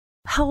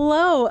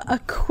Hello, a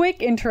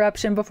quick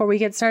interruption before we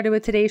get started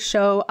with today's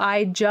show.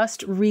 I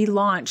just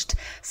relaunched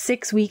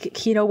 6-week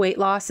keto weight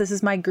loss. This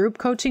is my group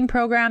coaching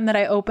program that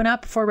I open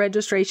up for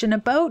registration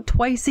about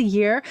twice a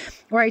year,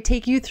 where I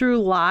take you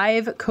through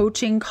live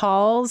coaching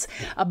calls,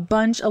 a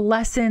bunch of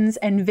lessons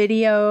and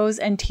videos,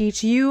 and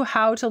teach you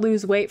how to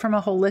lose weight from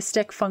a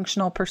holistic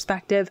functional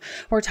perspective.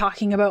 We're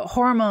talking about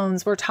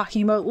hormones, we're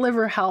talking about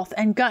liver health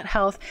and gut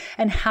health,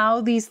 and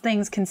how these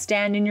things can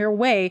stand in your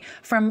way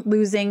from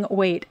losing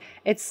weight.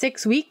 It's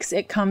 6 weeks.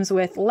 It comes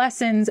with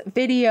lessons,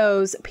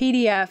 videos,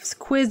 PDFs,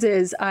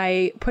 quizzes.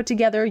 I put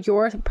together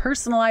your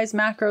personalized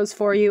macros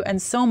for you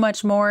and so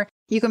much more.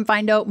 You can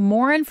find out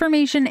more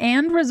information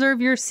and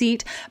reserve your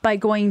seat by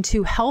going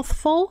to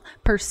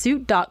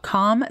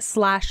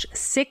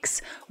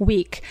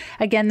healthfulpursuit.com/6week.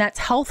 Again, that's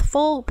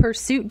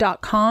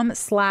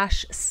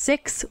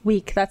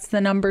healthfulpursuit.com/6week. That's the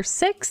number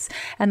 6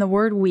 and the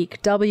word week,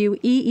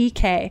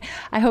 WEEK.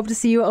 I hope to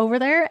see you over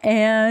there,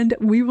 and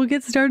we will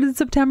get started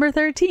September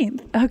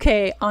 13th.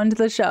 Okay, on to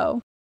the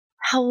show.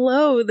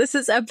 Hello, this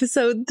is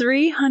episode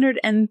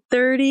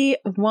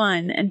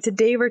 331, and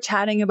today we're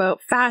chatting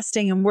about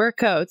fasting and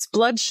workouts,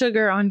 blood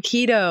sugar on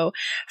keto,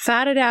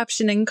 fat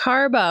adaptation and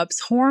carb ups,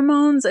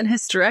 hormones and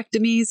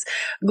hysterectomies,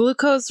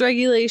 glucose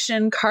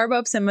regulation, carb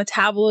ups and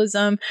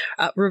metabolism,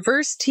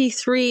 reverse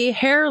T3,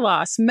 hair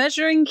loss,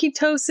 measuring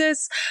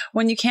ketosis,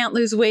 when you can't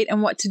lose weight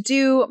and what to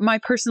do, my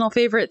personal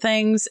favorite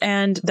things,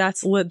 and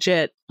that's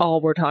legit all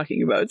we're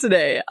talking about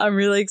today. I'm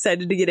really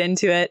excited to get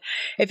into it.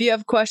 If you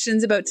have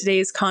questions about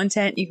today's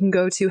content, you can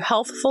go to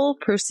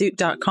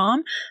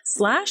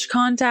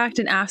healthfulpursuit.com/contact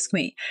and ask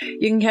me.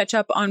 You can catch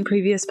up on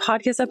previous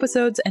podcast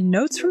episodes and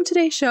notes from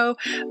today's show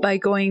by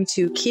going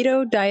to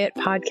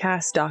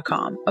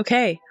ketodietpodcast.com.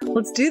 Okay,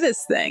 let's do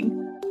this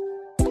thing.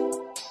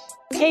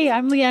 Hey,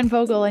 I'm Leanne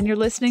Vogel, and you're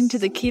listening to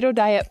the Keto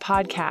Diet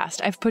Podcast.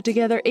 I've put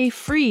together a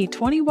free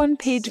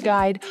 21-page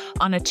guide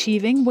on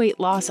achieving weight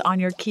loss on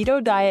your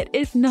keto diet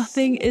if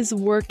nothing is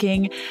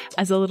working,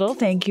 as a little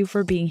thank you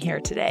for being here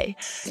today.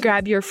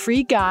 Grab your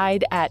free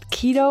guide at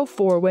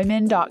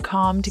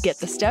ketoforwomen.com to get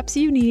the steps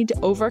you need to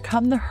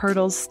overcome the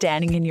hurdles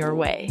standing in your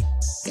way.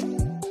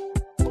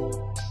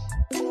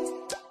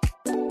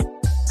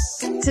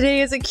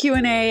 Today is a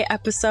Q&A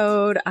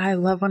episode. I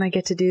love when I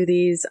get to do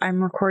these.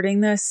 I'm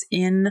recording this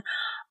in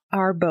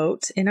our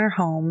boat, in our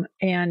home,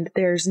 and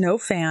there's no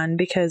fan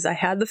because I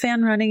had the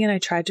fan running and I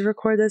tried to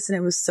record this and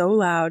it was so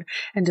loud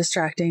and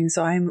distracting.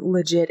 So I'm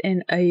legit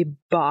in a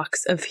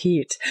box of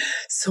heat,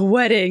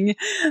 sweating.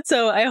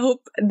 So I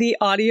hope the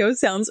audio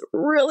sounds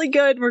really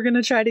good. We're going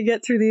to try to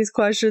get through these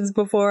questions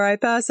before I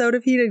pass out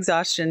of heat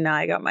exhaustion. Now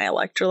I got my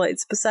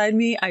electrolytes beside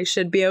me. I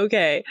should be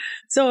okay.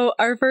 So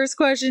our first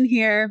question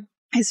here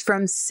is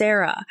from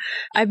Sarah.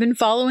 I've been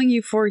following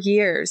you for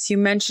years. You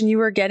mentioned you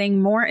were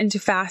getting more into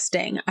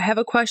fasting. I have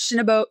a question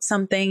about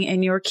something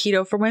in your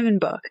Keto for Women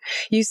book.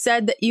 You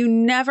said that you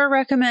never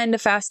recommend a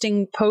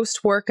fasting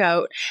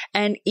post-workout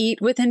and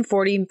eat within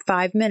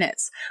 45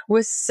 minutes.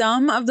 With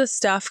some of the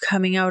stuff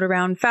coming out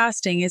around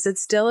fasting, is it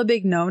still a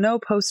big no-no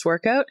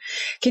post-workout?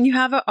 Can you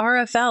have a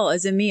RFL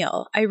as a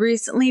meal? I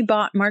recently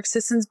bought Mark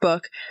Sisson's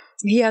book.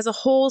 He has a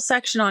whole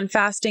section on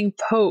fasting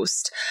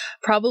post,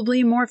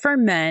 probably more for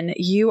men.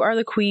 You are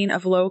the queen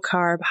of low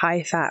carb,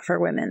 high fat for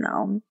women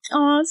though.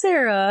 Oh,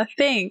 Sarah,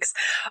 thanks.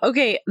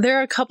 Okay, there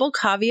are a couple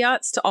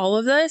caveats to all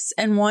of this.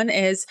 And one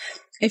is,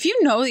 if you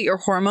know that your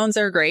hormones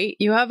are great,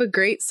 you have a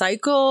great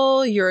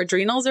cycle, your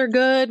adrenals are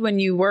good, when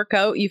you work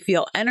out, you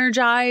feel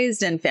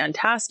energized and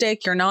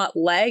fantastic, you're not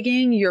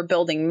lagging, you're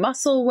building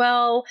muscle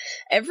well,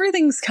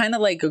 everything's kind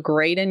of like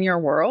great in your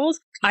world.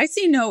 I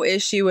see no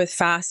issue with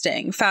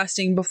fasting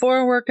before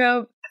a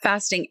workout,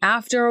 fasting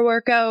after a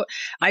workout.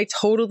 I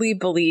totally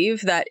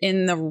believe that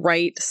in the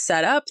right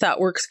setup, that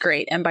works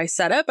great. And by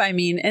setup, I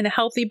mean in a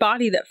healthy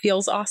body that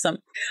feels awesome.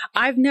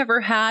 I've never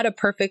had a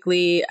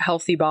perfectly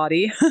healthy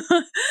body,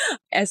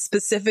 as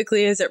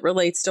specifically as it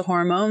relates to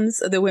hormones.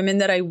 The women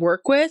that I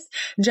work with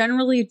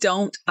generally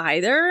don't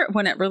either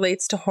when it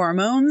relates to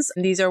hormones.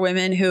 These are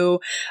women who,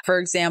 for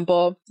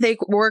example, they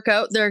work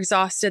out, they're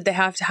exhausted, they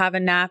have to have a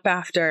nap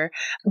after.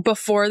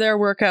 Before their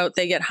workout,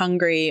 they get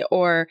hungry,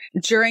 or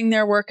during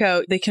their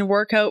workout, they can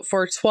work out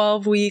for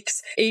 12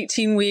 weeks,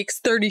 18 weeks,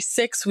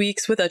 36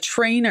 weeks with a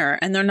trainer,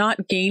 and they're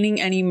not gaining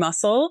any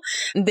muscle.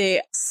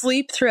 They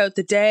sleep throughout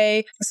the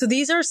day. So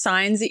these are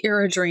signs that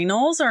your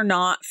adrenals are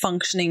not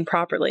functioning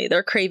properly.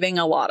 They're craving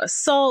a lot of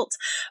salt.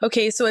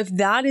 Okay, so if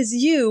that is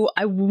you,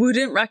 I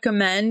wouldn't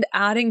recommend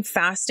adding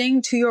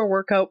fasting to your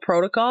workout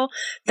protocol.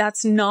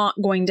 That's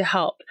not going to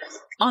help.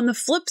 On the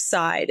flip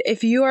side,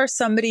 if you are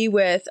somebody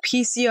with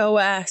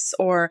PCOS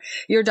or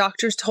your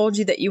doctors told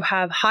you that you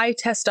have high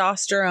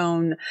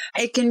testosterone,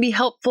 it can be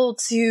helpful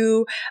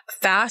to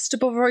fast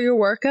before your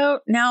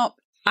workout. Now,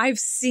 I've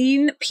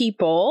seen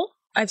people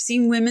I've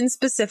seen women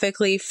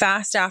specifically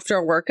fast after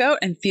a workout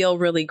and feel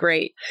really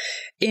great.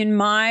 In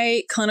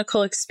my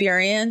clinical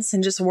experience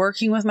and just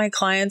working with my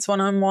clients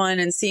one-on-one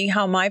and seeing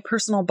how my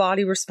personal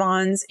body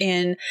responds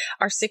in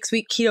our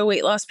 6-week keto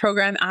weight loss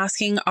program,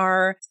 asking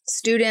our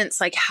students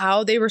like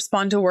how they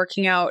respond to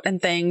working out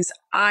and things,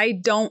 I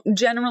don't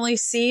generally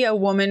see a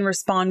woman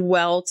respond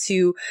well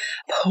to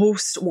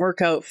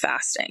post-workout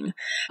fasting.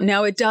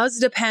 Now, it does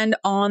depend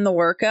on the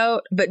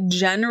workout, but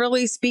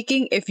generally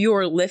speaking, if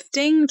you're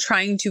lifting,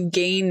 trying to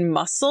gain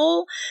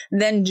muscle,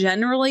 then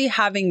generally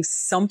having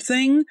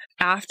something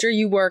after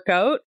you work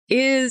out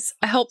is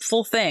a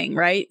helpful thing,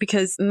 right?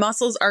 Because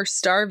muscles are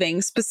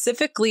starving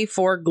specifically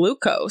for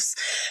glucose.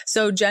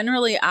 So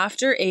generally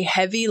after a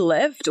heavy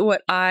lift,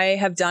 what I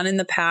have done in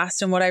the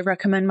past and what I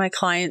recommend my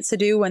clients to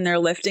do when they're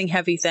lifting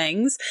heavy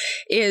things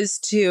is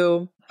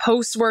to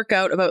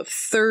post-workout about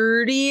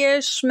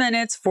 30-ish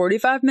minutes,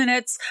 45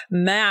 minutes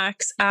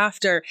max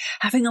after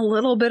having a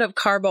little bit of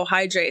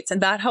carbohydrates. And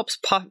that helps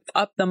pump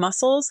up the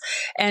muscles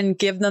and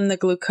give them the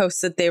glucose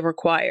that they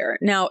require.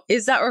 Now,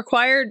 is that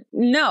required?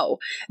 No,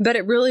 but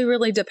it really,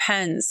 really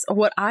depends.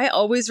 What I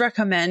always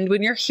recommend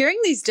when you're hearing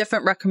these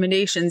different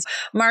recommendations,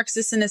 Mark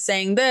Sisson is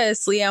saying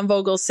this, Leanne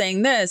Vogel's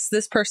saying this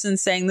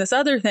person's saying this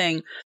other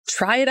thing,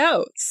 try it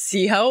out.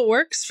 See how it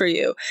works for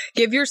you.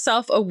 Give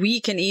yourself a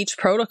week in each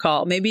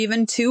protocol, maybe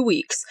even 2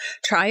 weeks.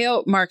 Try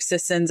out Mark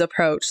Sisson's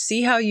approach.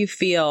 See how you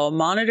feel.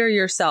 Monitor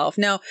yourself.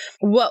 Now,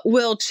 what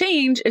will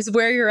change is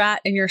where you're at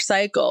in your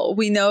cycle.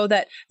 We know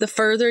that the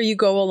further you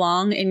go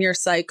along in your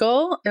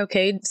cycle,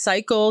 okay,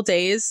 cycle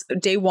days,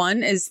 day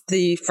 1 is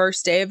the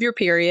first day of your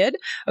period.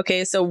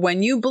 Okay, so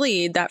when you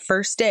bleed, that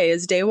first day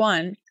is day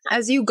 1.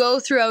 As you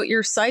go throughout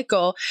your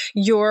cycle,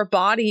 your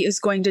body is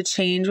going to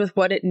change with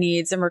what it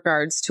needs in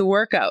regards to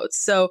workouts.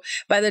 So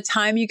by the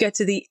time you get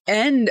to the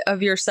end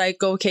of your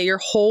cycle, okay, you're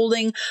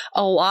holding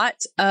a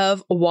lot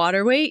of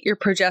water weight, your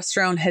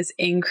progesterone has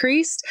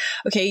increased,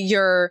 okay,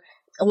 your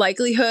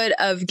likelihood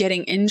of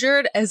getting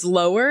injured is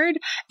lowered.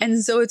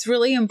 And so it's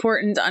really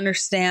important to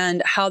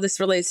understand how this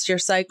relates to your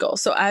cycle.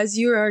 So as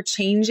you are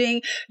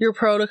changing your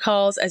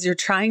protocols, as you're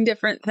trying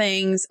different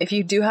things, if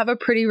you do have a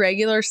pretty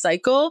regular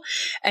cycle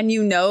and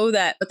you know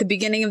that at the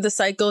beginning of the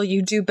cycle,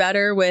 you do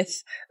better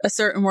with a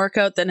certain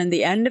workout than in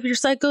the end of your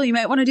cycle, you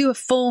might want to do a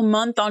full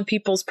month on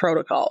people's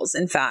protocols,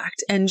 in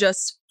fact, and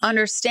just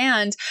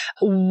understand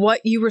what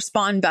you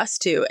respond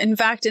best to. In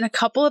fact, in a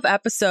couple of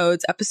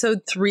episodes, episode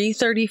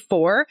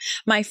 334,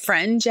 my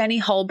friend Jenny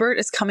Hulbert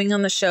is coming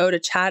on the show to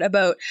chat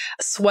about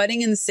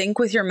sweating in sync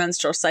with your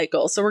menstrual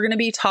cycle. So we're going to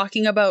be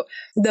talking about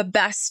the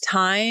best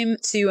time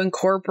to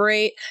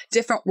incorporate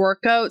different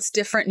workouts,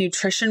 different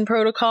nutrition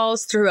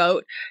protocols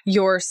throughout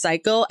your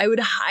cycle. I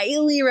would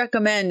highly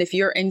recommend, if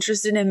you're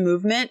interested in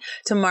movement,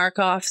 to mark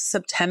off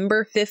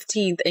September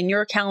 15th in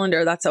your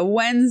calendar. That's a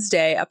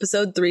Wednesday,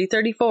 episode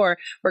 334.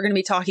 We're going to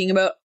be talking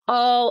about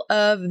all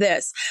of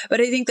this.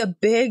 But I think the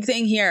big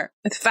thing here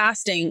with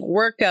fasting,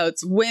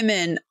 workouts,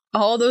 women,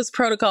 all those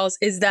protocols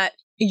is that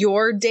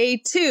your day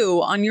 2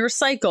 on your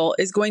cycle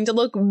is going to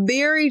look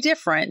very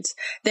different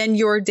than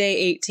your day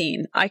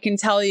 18. I can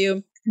tell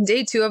you,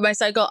 day 2 of my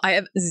cycle, I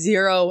have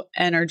zero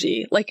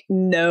energy, like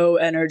no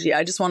energy.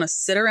 I just want to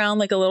sit around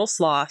like a little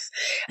sloth.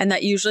 And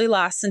that usually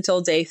lasts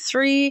until day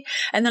 3.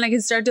 And then I can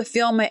start to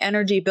feel my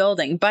energy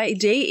building. By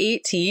day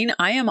 18,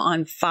 I am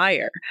on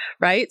fire,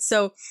 right?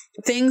 So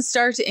things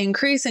start to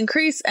increase,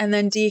 and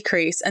then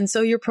decrease. And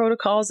so your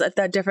protocols at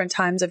that different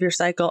times of your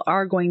cycle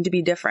are going to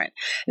be different.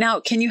 Now,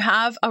 can you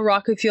have a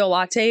rocket fuel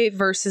latte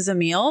versus a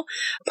meal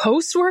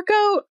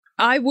post-workout?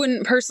 I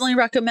wouldn't personally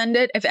recommend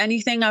it. If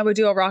anything, I would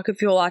do a rocket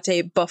fuel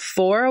latte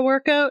before a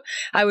workout.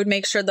 I would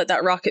make sure that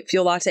that rocket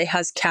fuel latte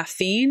has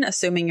caffeine,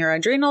 assuming your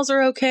adrenals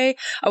are okay.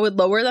 I would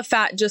lower the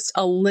fat just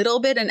a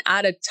little bit and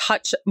add a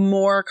touch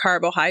more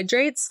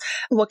carbohydrates.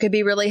 What could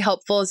be really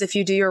helpful is if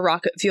you do your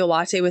rocket fuel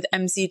latte with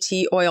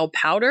MCT oil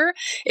powder.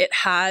 It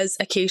has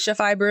acacia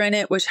fiber in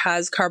it, which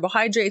has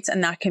carbohydrates,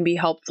 and that can be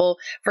helpful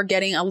for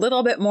getting a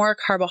little bit more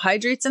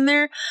carbohydrates in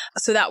there.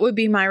 So that would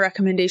be my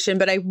recommendation,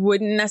 but I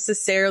wouldn't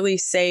necessarily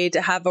say to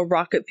have a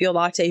rocket fuel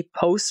latte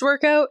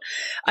post-workout.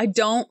 I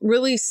don't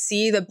really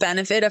see the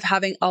benefit of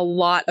having a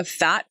lot of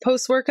fat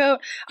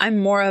post-workout. I'm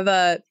more of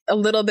a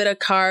little bit of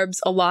carbs,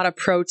 a lot of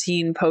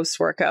protein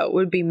post-workout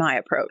would be my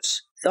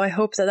approach. So I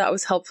hope that that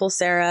was helpful,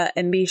 Sarah,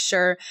 and be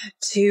sure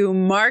to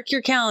mark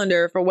your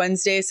calendar for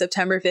Wednesday,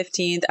 September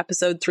 15th,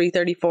 episode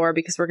 334,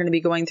 because we're going to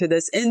be going through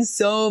this in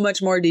so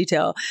much more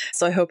detail.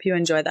 So I hope you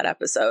enjoy that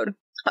episode.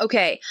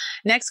 Okay,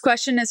 next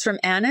question is from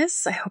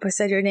Agnes. I hope I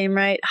said your name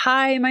right.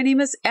 Hi, my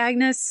name is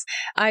Agnes.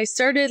 I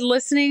started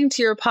listening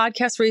to your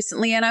podcast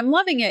recently and I'm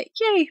loving it.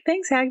 Yay,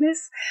 thanks,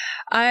 Agnes.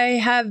 I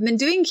have been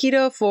doing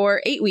keto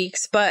for 8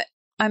 weeks, but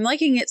I'm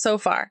liking it so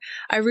far.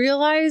 I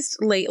realized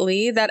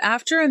lately that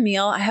after a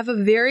meal, I have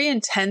a very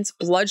intense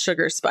blood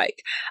sugar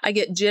spike. I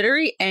get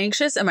jittery,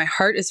 anxious, and my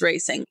heart is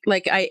racing,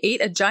 like I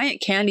ate a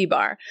giant candy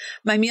bar.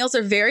 My meals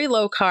are very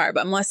low carb.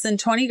 I'm less than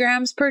 20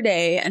 grams per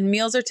day, and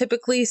meals are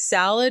typically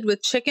salad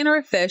with chicken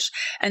or fish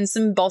and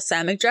some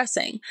balsamic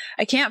dressing.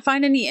 I can't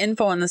find any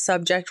info on the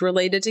subject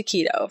related to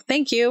keto.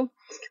 Thank you.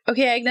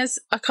 Okay, Agnes,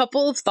 a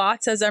couple of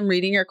thoughts as I'm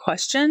reading your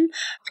question.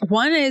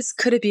 One is,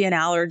 could it be an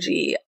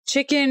allergy?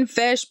 Chicken,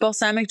 fish,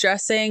 balsamic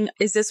dressing,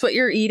 is this what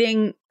you're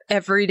eating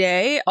every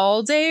day,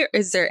 all day?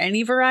 Is there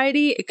any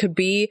variety? It could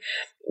be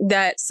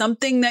that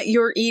something that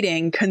you're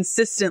eating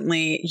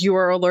consistently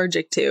you're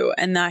allergic to,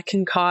 and that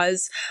can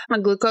cause a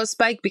glucose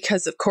spike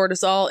because of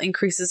cortisol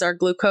increases our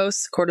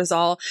glucose.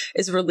 Cortisol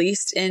is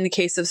released in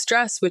case of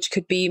stress, which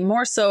could be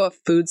more so a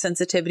food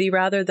sensitivity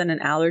rather than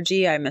an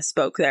allergy. I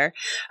misspoke there.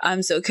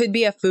 So it could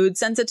be a food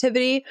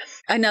sensitivity.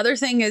 Another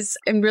thing is,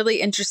 and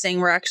really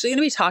interesting, we're actually going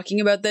to be talking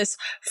about this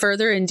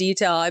further in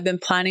detail. I've been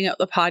planning out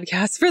the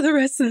podcast for the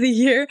rest of the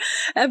year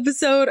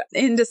episode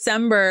in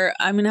December.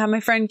 I'm going to have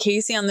my friend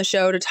Casey on the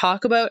show to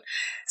talk about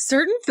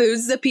certain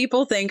foods that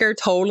people think are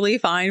totally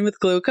fine with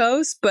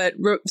glucose, but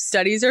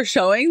studies are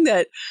showing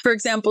that, for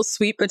example,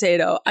 sweet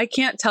potato. I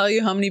can't tell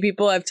you how many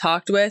people I've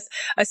talked with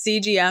a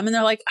CGM and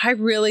they're like, I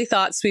really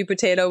thought sweet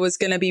potato was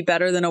going to be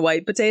better than a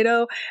white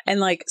potato. And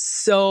like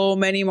so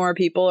many more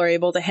people are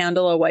able to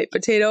handle a white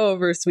potato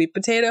over a sweet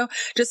potato.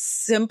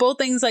 Just simple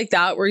things like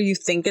that where you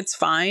think it's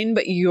fine,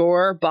 but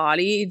your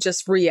body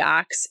just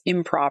reacts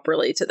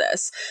improperly to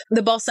this.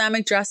 The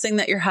balsamic dressing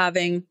that you're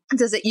having,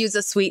 does it use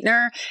a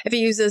sweetener? If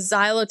it uses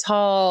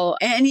xylitol,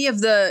 any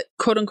of the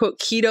quote unquote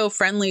keto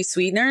friendly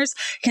sweeteners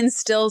can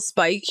still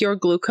spike your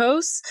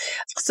glucose.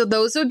 So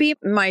those would be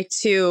my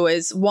two,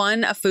 is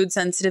one, a food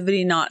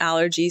sensitivity, not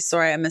allergy.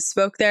 Sorry, I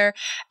misspoke there.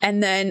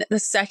 And then the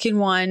second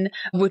one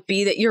would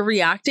be that you're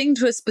reacting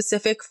to a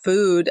specific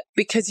food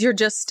because you're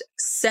just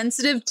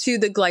sensitive to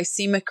the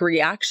glycemic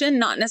reaction,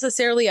 not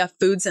necessarily a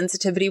food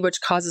sensitivity,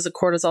 which causes a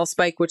cortisol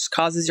spike, which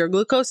causes your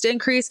glucose to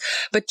increase,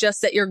 but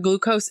just that your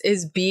glucose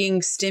is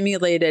being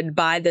stimulated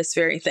by this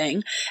very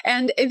thing.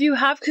 And if you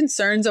have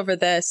concerns over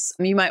this,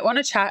 you might want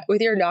to chat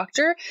with your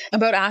doctor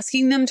about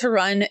asking them to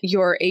run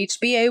your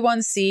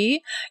HbA1c,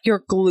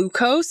 your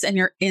glucose, and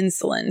your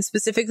insulin.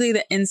 Specifically,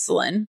 the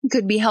insulin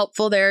could be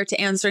helpful there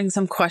to answering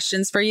some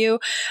questions for you.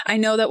 I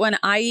know that when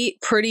I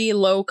eat pretty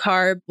low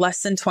carb,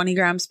 less than 20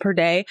 grams per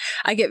day,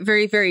 I get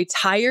very, very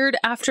tired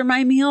after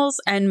my meals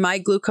and my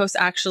glucose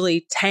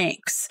actually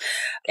tanks.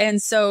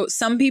 And so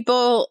some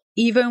people,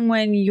 even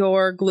when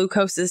your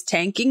glucose is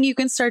tanking, you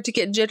can start to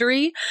get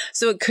jittery.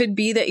 So it could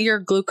be that your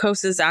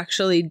glucose is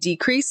actually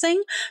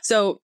decreasing.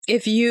 So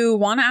if you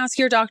want to ask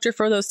your doctor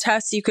for those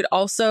tests, you could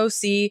also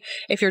see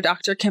if your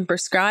doctor can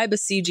prescribe a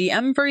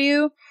CGM for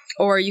you,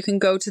 or you can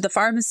go to the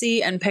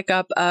pharmacy and pick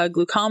up a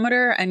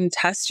glucometer and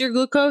test your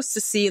glucose to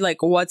see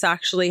like what's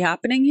actually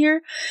happening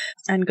here.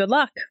 And good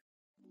luck.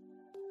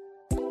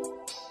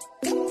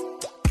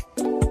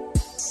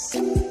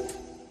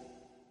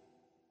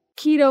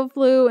 Keto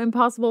flu,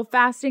 impossible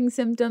fasting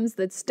symptoms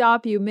that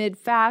stop you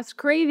mid-fast,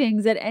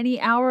 cravings at any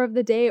hour of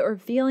the day, or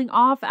feeling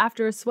off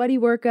after a sweaty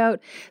workout.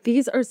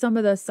 These are some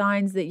of the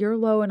signs that you're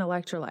low in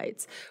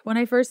electrolytes. When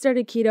I first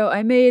started keto,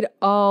 I made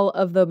all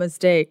of the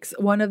mistakes.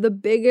 One of the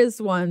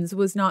biggest ones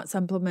was not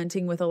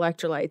supplementing with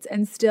electrolytes.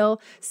 And still,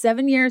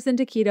 7 years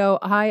into keto,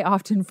 I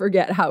often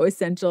forget how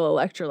essential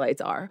electrolytes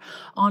are.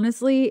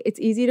 Honestly, it's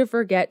easy to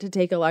forget to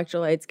take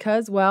electrolytes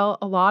because, well,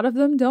 a lot of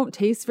them don't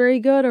taste very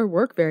good or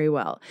work very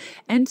well.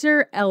 Enter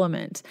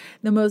Element,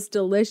 the most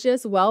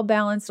delicious,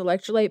 well-balanced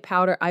electrolyte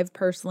powder I've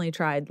personally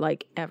tried,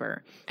 like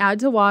ever. Add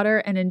to water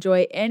and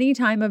enjoy any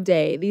time of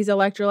day. These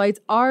electrolytes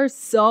are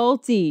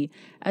salty,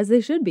 as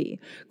they should be,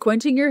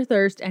 quenching your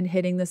thirst and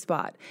hitting the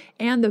spot.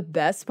 And the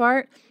best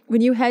part,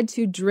 when you head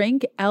to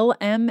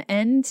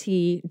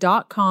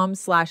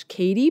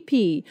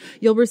drinklmnt.com/KDP,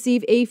 you'll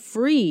receive a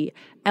free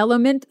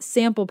Element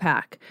sample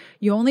pack.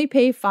 You only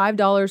pay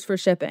 $5 for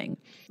shipping.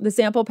 The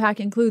sample pack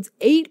includes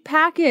 8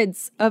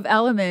 packets of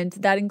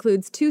Element. That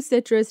includes 2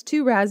 citrus,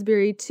 2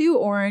 raspberry, 2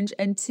 orange,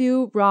 and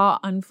 2 raw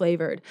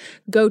unflavored.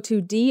 Go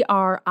to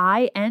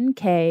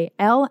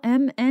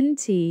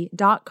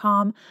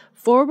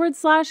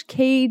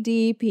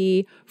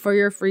drinklmnt.com/KDP for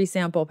your free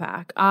sample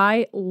pack.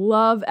 I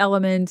love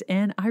Element,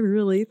 and I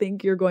really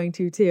think you're going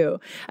to too.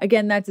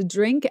 Again, that's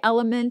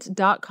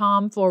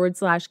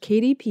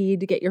drinklmnt.com/KDP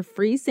to get your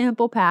free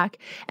sample pack.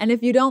 And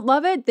if you don't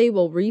love it, they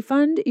will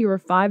refund your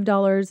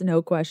 $5,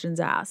 no questions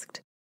asked.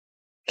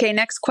 Okay,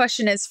 next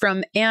question is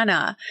from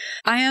Anna.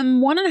 I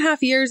am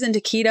 1.5 years into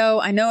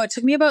keto. I know it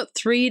took me about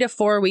 3 to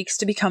 4 weeks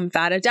to become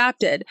fat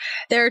adapted.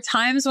 There are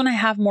times when I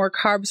have more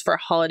carbs for a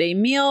holiday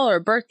meal or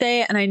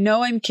birthday, and I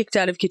know I'm kicked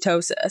out of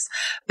ketosis.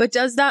 But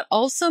does that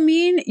also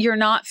mean you're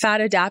not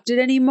fat adapted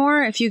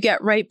anymore if you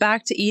get right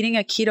back to eating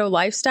a keto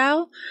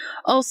lifestyle?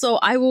 Also,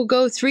 I will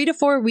go 3 to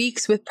 4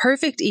 weeks with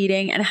perfect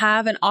eating and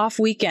have an off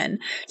weekend.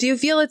 Do you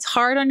feel it's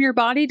hard on your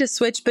body to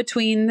switch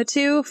between the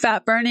two,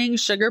 fat burning,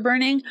 sugar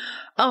burning?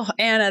 Oh,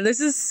 Anna, this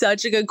is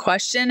such a good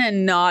question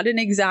and not an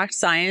exact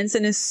science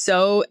and is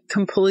so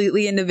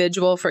completely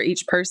individual for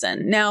each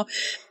person. Now,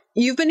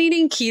 you've been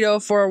eating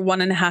keto for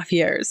 1.5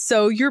 years,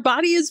 so your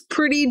body is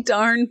pretty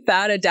darn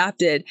fat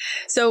adapted.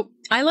 So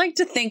I like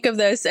to think of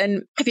this,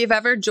 and if you've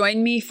ever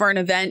joined me for an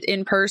event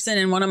in person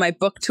in one of my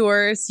book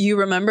tours, you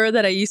remember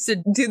that I used to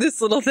do this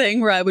little thing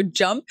where I would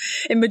jump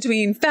in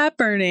between fat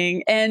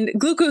burning and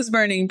glucose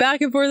burning,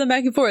 back and forth and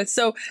back and forth.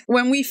 So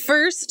when we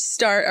first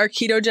start our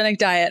ketogenic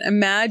diet,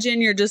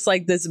 imagine you're just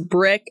like this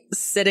brick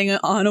sitting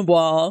on a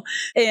wall,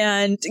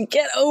 and to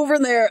get over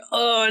there,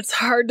 oh, it's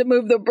hard to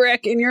move the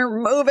brick, and you're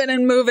moving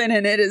and moving,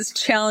 and it is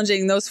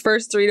challenging. Those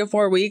first 3 to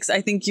 4 weeks,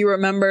 I think you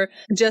remember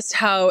just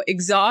how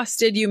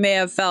exhausted you may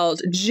have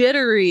felt,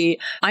 jittery.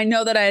 I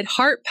know that I had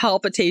heart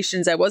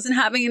palpitations. I wasn't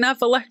having enough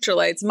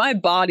electrolytes. My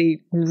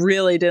body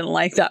really didn't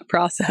like that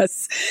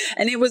process.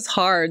 And it was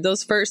hard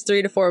those first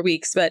 3 to 4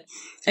 weeks. But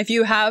if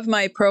you have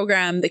my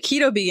program, The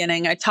Keto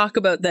Beginning, I talk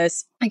about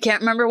this. I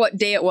can't remember what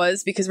day it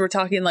was because we're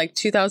talking like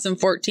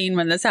 2014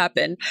 when this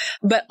happened.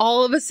 But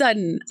all of a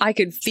sudden, I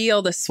could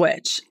feel the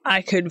switch.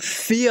 I could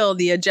feel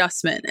the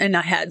adjustment, and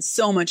I had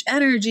so much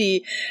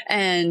energy,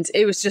 and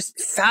it was just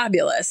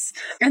fabulous.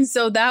 And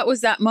so that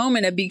was that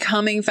moment of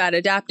becoming fat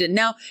adapted.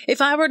 Now,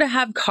 if I were to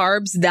have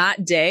carbs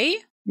that day,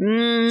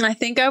 I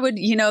think I would,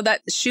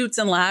 that chutes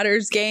and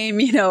ladders game,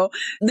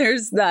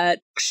 there's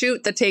that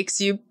chute that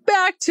takes you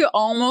back to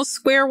almost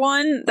square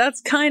one. That's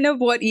kind of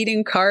what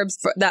eating carbs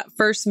for that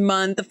first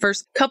month, the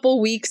first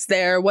couple weeks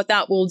there, what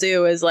that will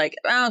do is like,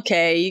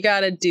 okay, you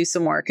got to do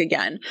some work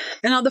again.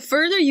 And now the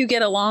further you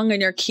get along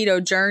in your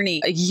keto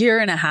journey, 1.5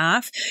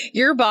 years,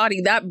 your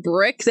body, that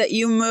brick that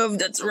you moved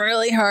that's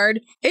really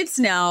hard, it's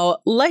now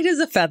light as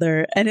a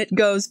feather, and it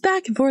goes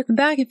back and forth and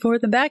back and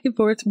forth and back and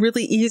forth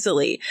really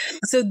easily.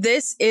 So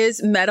this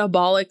is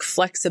metabolic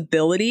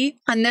flexibility.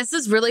 And this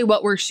is really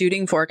what we're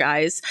shooting for,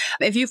 guys.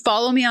 If you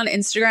follow me on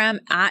Instagram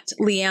at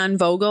Leanne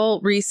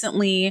Vogel,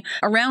 recently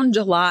around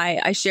July,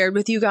 I shared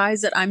with you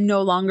guys that I'm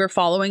no longer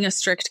following a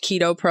strict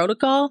keto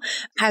protocol.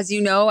 As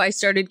you know, I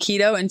started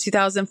keto in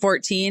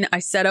 2014. I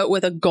set out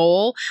with a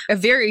goal, a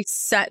very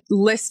set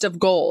list of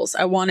goals.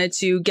 I wanted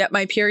to get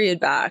my period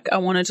back. I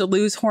wanted to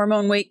lose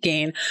hormone weight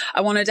gain.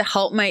 I wanted to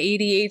help my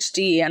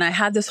ADHD. And I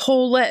had this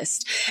whole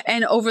list.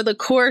 And over the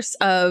course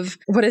of,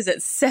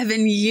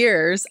 7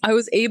 years, I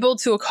was able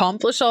to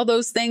accomplish all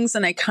those things.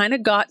 And I kind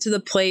of got to the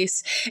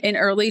place in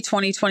early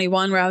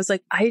 2021 where I was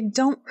like, I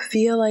don't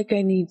feel like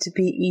I need to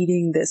be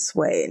eating this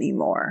way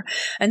anymore.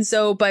 And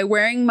so by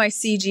wearing my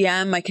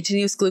CGM, my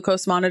continuous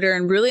glucose monitor,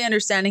 and really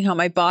understanding how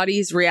my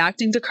body's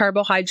reacting to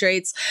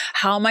carbohydrates,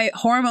 how my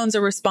hormones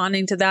are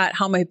responding to that,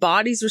 how my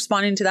body's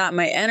responding to that,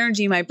 my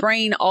energy, my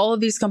brain, all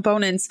of these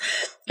components,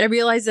 I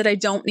realized that I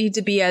don't need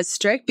to be as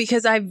strict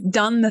because I've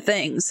done the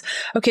things.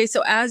 Okay,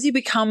 so as you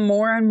become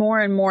more and more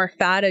and more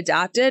fat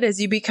adapted,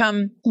 as you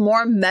become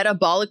more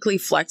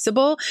metabolically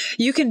flexible,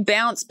 you can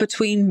bounce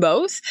between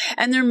both.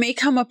 And there may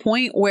come a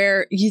point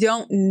where you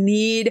don't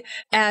need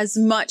as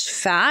much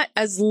fat,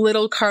 as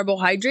little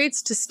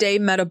carbohydrates to stay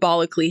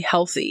metabolically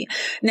healthy.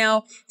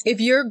 Now, if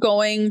you're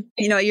going,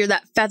 you're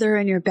that feather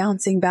and you're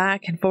bouncing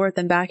back and forth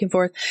and back and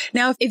forth.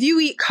 Now, if you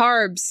eat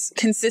carbs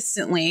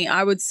consistently,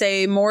 I would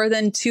say more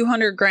than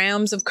 200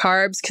 grams of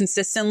carbs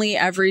consistently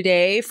every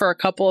day for a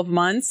couple of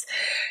months,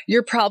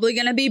 you're probably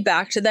going to be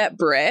back to that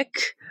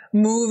brick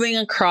moving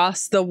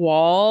across the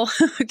wall,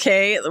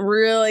 okay,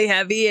 really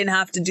heavy, and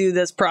have to do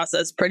this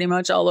process pretty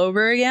much all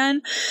over again.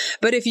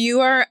 But if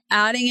you are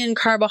adding in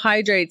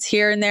carbohydrates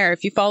here and there,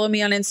 if you follow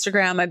me on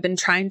Instagram, I've been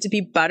trying to be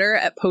better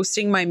at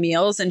posting my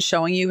meals and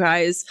showing you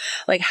guys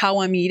like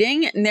how I'm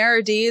eating. And there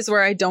are days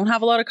where I don't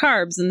have a lot of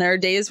carbs, and there are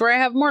days where I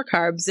have more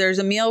carbs. There's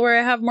a meal where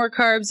I have more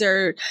carbs,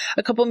 there are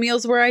a couple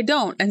meals where I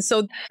don't. And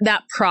so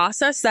that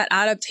process, that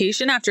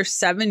adaptation after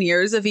 7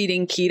 years of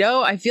eating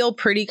keto, I feel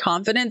pretty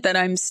confident that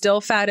I'm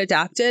still fat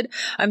adapted.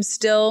 I'm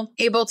still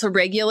able to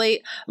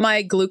regulate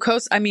my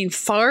glucose. I mean,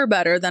 far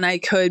better than I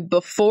could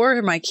before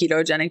my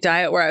ketogenic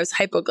diet, where I was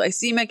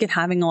hypoglycemic and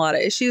having a lot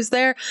of issues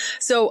there.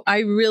 So I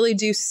really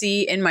do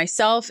see in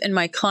myself and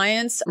my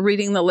clients,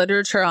 reading the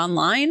literature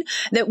online,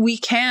 that we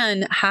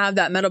can have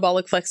that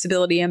metabolic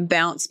flexibility and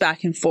bounce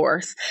back and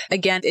forth.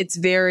 Again, it's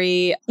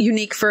very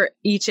unique for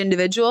each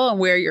individual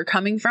and where you're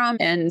coming from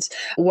and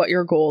what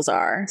your goals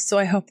are. So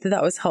I hope that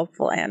that was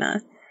helpful,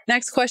 Anna.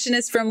 Next question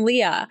is from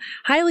Leah.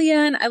 Hi,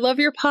 Leanne. I love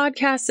your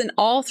podcasts and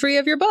all 3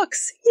 of your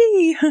books.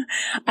 Yay!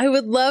 I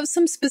would love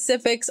some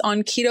specifics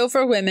on keto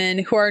for women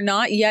who are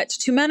not yet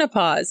to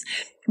menopause,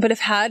 but have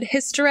had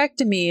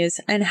hysterectomies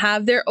and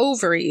have their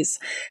ovaries.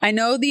 I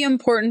know the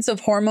importance of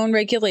hormone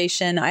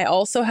regulation. I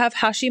also have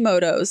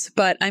Hashimoto's,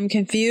 but I'm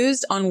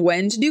confused on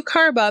when to do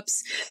carb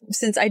ups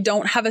since I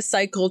don't have a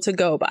cycle to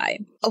go by.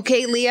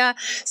 Okay, Leah,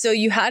 so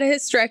you had a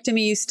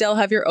hysterectomy, you still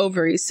have your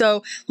ovaries.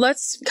 So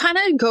let's kind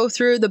of go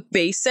through the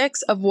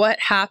basics of what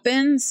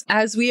happens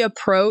as we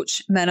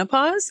approach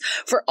menopause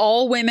for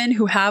all women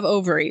who have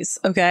ovaries.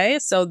 Okay,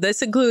 so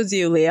this includes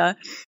you, Leah.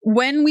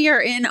 When we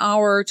are in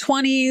our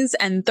 20s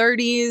and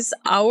 30s,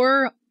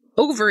 our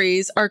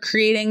ovaries are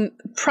creating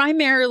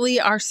primarily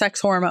our sex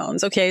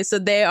hormones. Okay. So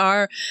they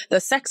are the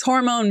sex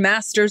hormone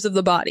masters of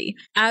the body.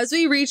 As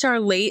we reach our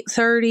late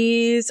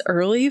 30s,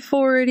 early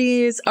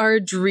 40s, our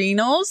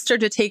adrenals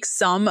start to take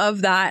some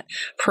of that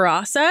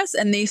process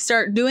and they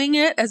start doing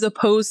it as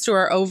opposed to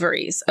our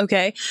ovaries.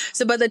 Okay.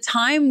 So by the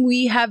time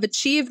we have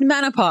achieved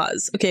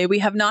menopause, okay, we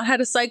have not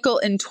had a cycle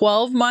in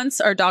 12 months.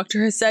 Our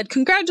doctor has said,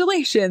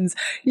 congratulations,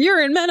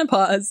 you're in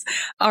menopause.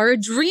 Our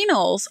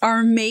adrenals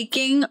are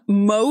making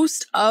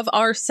most of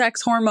our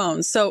sex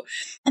hormones. So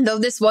though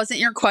this wasn't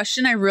your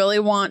question, I really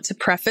want to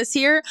preface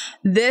here,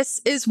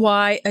 this is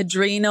why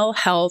adrenal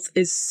health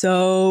is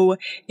so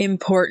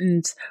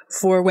important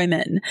for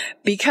women,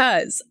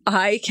 because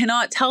I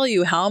cannot tell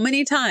you how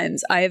many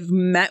times I have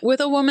met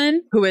with a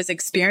woman who is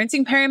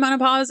experiencing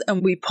perimenopause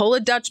and we pull a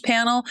Dutch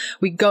panel,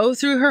 we go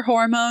through her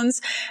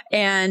hormones,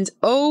 and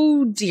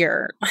oh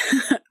dear,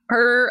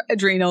 her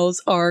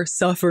adrenals are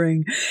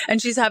suffering and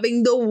she's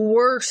having the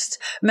worst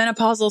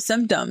menopausal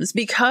symptoms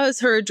because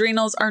her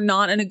adrenals are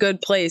not in a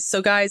good place.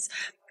 So guys,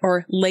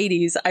 or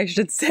ladies, I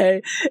should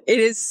say, it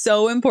is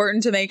so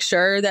important to make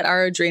sure that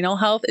our adrenal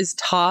health is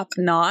top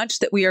notch,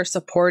 that we are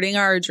supporting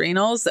our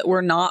adrenals, that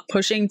we're not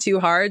pushing too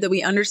hard, that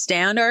we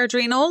understand our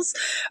adrenals.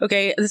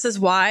 Okay. This is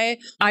why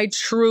I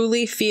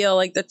truly feel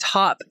like the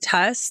top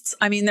tests,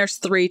 I mean, there's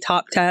 3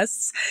 top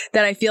tests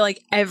that I feel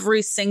like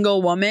every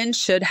single woman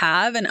should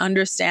have and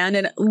understand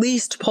and at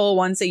least pull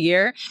once a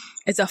year.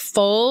 It's a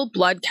full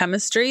blood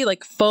chemistry,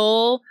 like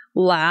full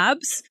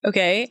labs,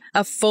 okay?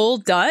 A full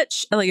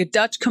Dutch, like a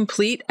Dutch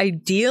complete,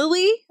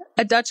 ideally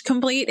a Dutch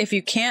complete. If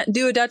you can't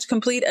do a Dutch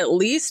complete, at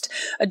least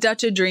a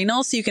Dutch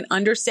adrenal so you can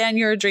understand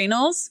your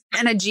adrenals,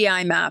 and a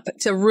GI map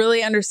to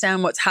really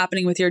understand what's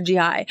happening with your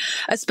GI,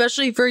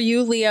 especially for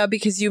you, Leah,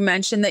 because you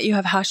mentioned that you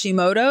have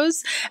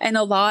Hashimoto's and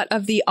a lot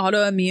of the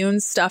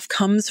autoimmune stuff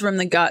comes from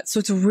the gut. So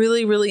it's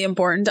really, really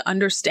important to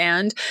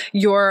understand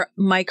your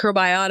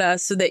microbiota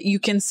so that you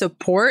can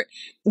support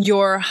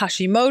your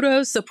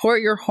Hashimoto's,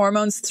 support your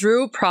hormones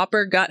through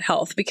proper gut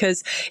health.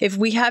 Because if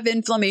we have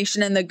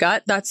inflammation in the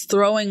gut, that's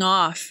throwing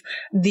off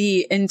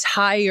the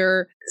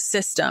entire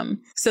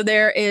system. So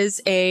there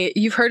is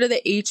you've heard of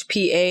the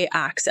HPA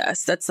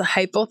axis. That's the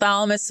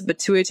hypothalamus, the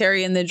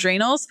pituitary, and the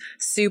adrenals.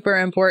 Super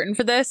important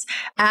for this,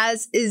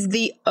 as is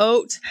the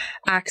OAT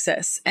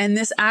axis. And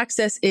this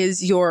axis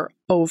is your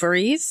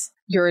ovaries,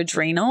 your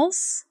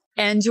adrenals,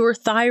 and your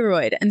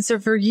thyroid. And so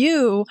for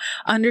you,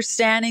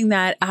 understanding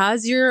that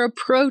as you're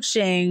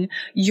approaching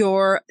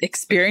your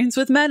experience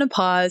with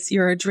menopause,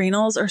 your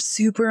adrenals are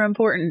super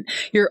important.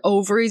 Your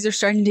ovaries are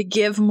starting to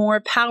give more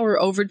power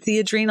over to the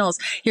adrenals.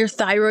 Your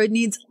thyroid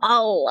needs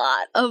a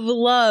lot of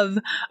love.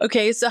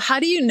 Okay, so how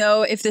do you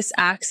know if this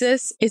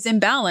axis is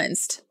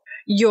imbalanced?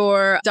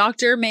 Your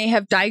doctor may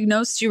have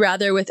diagnosed you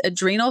rather with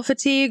adrenal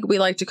fatigue. We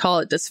like to call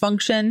it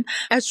dysfunction.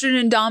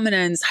 Estrogen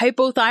dominance,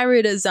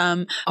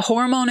 hypothyroidism,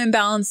 hormone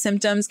imbalance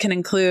symptoms can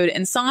include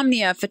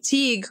insomnia,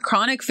 fatigue,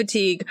 chronic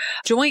fatigue,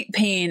 joint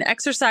pain,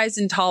 exercise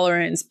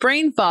intolerance,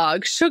 brain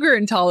fog, sugar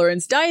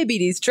intolerance,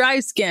 diabetes, dry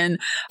skin,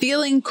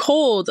 feeling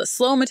cold,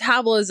 slow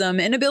metabolism,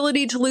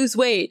 inability to lose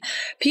weight,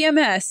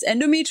 PMS,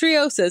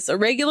 endometriosis,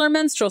 irregular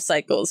menstrual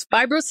cycles,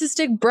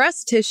 fibrocystic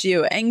breast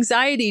tissue,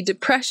 anxiety,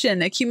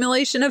 depression,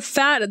 accumulation of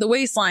fat at the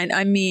waistline.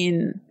 I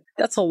mean,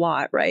 that's a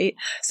lot, right?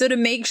 So to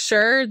make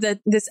sure that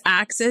this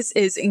axis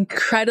is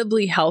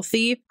incredibly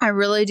healthy, I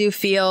really do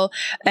feel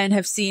and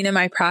have seen in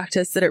my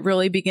practice that it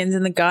really begins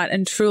in the gut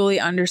and truly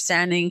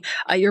understanding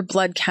your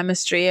blood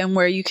chemistry and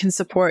where you can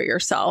support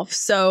yourself.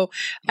 So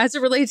as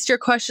it relates to your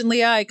question,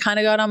 Leah, I kind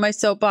of got on my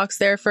soapbox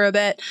there for a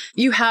bit.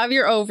 You have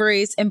your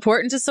ovaries,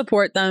 important to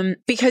support them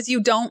because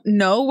you don't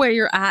know where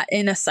you're at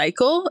in a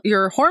cycle.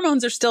 Your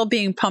hormones are still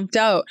being pumped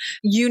out.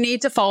 You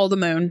need to follow the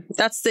moon.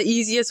 That's the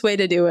easiest way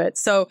to do it.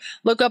 So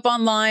look up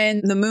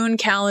online the moon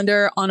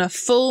calendar. On a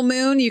full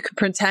moon, you can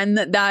pretend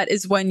that that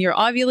is when you're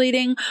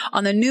ovulating.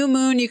 On the new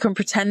moon, you can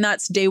pretend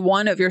that's day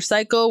 1 of your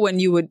cycle when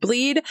you would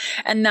bleed.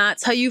 And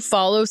that's how you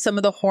follow some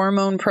of the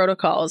hormone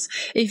protocols.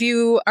 If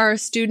you are a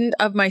student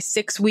of my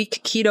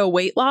 6-week keto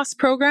weight loss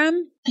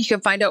program, you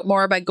can find out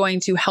more by going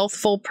to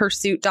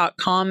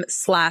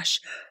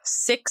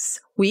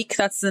healthfulpursuit.com/6week.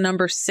 That's the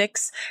number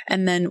 6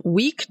 and then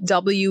week,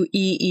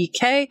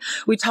 WEEK.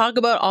 We talk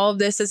about all of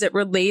this as it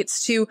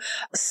relates to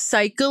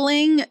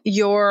cycling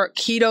your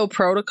keto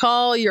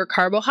protocol, your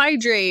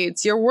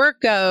carbohydrates, your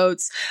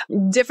workouts,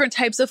 different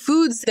types of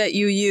foods that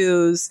you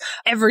use,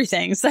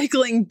 everything,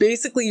 cycling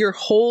basically your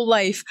whole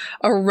life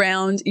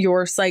around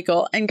your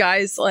cycle. And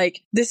guys,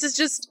 like, this is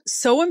just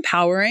so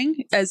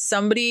empowering as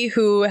somebody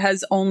who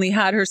has only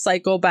had her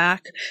cycle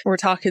back, we're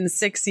talking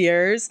 6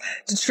 years,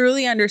 to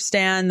truly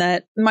understand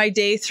that my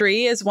day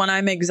 3 is when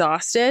I'm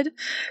exhausted,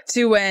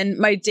 to when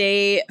my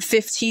day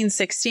 15,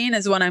 16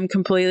 is when I'm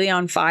completely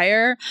on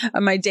fire.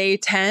 My day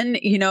 10,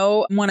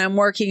 when I'm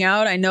working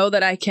out, I know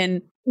that I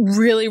can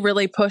really,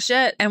 really push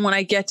it. And when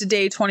I get to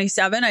day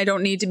 27, I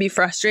don't need to be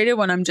frustrated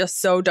when I'm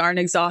just so darn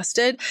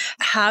exhausted.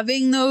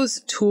 Having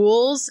those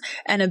tools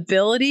and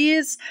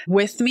abilities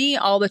with me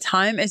all the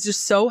time is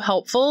just so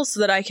helpful so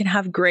that I can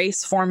have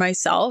grace for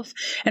myself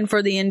and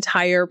for the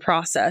entire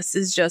process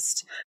is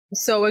just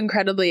so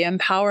incredibly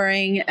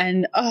empowering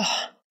and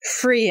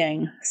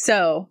freeing.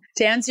 So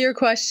to answer your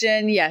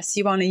question, yes,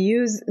 you want to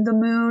use the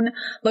moon,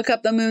 look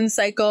up the moon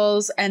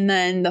cycles, and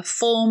then the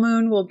full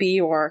moon will be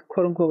your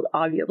quote unquote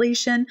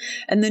ovulation,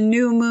 and the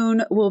new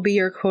moon will be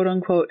your quote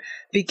unquote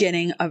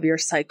beginning of your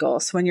cycle.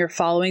 So when you're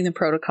following the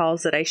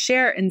protocols that I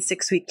share in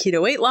 6-week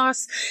keto weight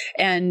loss,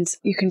 and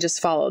you can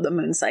just follow the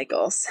moon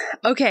cycles.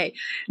 Okay,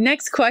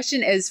 next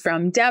question is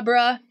from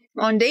Deborah.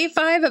 On day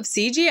 5 of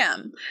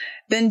CGM,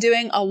 been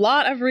doing a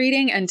lot of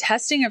reading and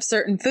testing of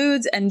certain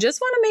foods and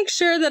just want to make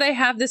sure that I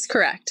have this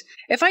correct.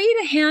 If I eat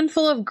a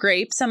handful of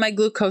grapes and my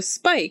glucose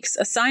spikes,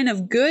 a sign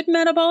of good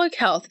metabolic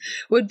health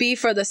would be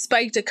for the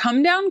spike to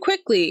come down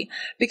quickly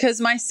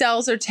because my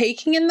cells are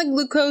taking in the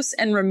glucose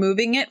and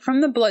removing it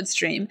from the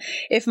bloodstream.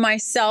 If my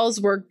cells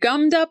were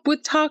gummed up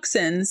with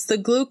toxins, the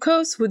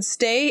glucose would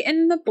stay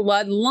in the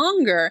blood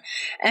longer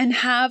and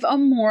have a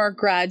more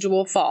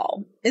gradual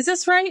fall. Is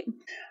this right?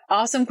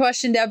 Awesome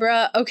question,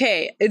 Deborah.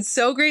 Okay, it's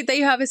so great that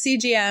you have a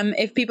CGM.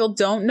 If people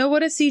don't know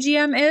what a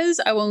CGM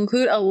is, I will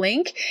include a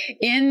link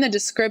in the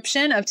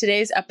description of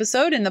today's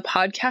episode in the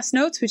podcast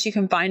notes, which you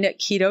can find at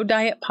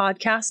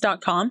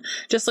ketodietpodcast.com.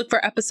 Just look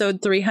for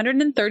episode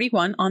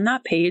 331 on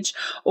that page.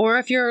 Or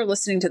if you're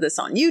listening to this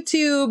on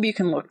YouTube, you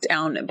can look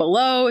down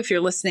below. If you're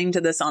listening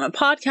to this on a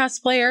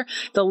podcast player,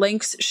 the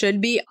links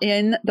should be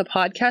in the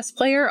podcast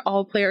player.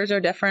 All players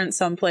are different.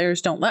 Some players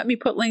don't let me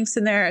put links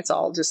in there. It's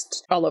all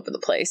just all over the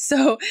place.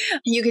 So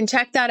you can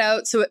check that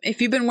out. So if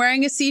you've been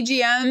wearing a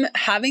CGM,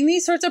 having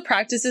these sorts of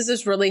practices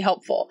is really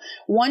helpful.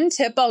 One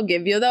tip I'll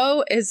give you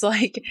though is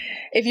like,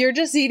 if you're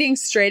just eating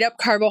straight up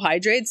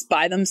carbohydrates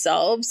by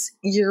themselves,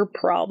 you're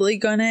probably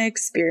going to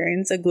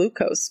experience a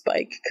glucose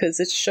spike because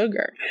it's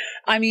sugar.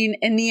 I mean,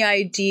 in the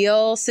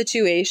ideal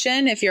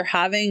situation, if you're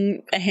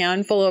having a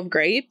handful of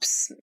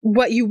grapes,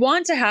 what you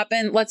want to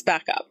happen, let's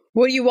back up.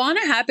 What you want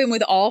to happen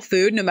with all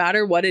food, no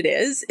matter what it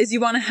is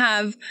you want to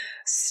have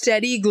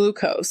steady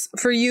glucose.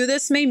 For you,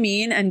 this may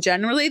mean, and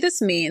generally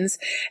this means,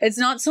 it's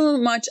not so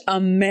much a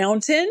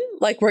mountain,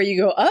 like where you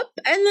go up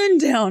and then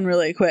down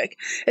really quick.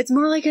 It's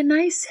more like a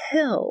nice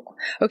hill.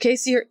 Okay,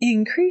 so you're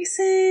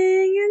increasing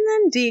and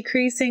then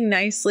decreasing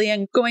nicely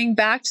and going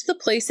back to the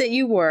place that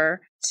you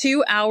were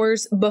 2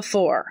 hours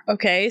before.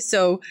 Okay.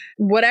 So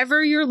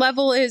whatever your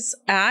level is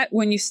at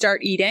when you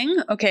start eating.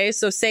 Okay.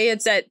 So say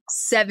it's at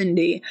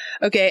 70.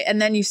 Okay.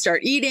 And then you start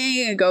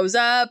eating, it goes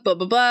up, blah,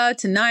 blah, blah,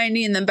 to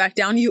 90 and then back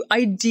down. You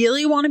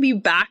ideally want to be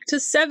back to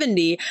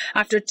 70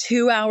 after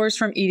 2 hours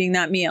from eating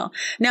that meal.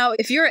 Now,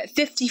 if you're at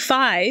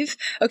 55,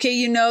 okay,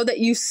 you know that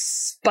you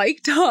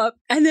spiked up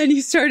and then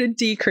you started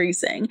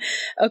decreasing.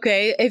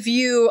 Okay. If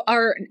you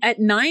are at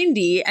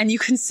 90 and you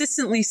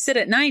consistently sit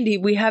at 90,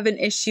 we have an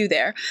issue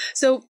there.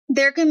 So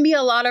there can be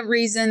a lot of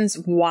reasons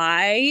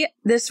why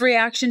this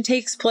reaction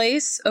takes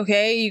place.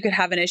 Okay. You could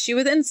have an issue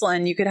with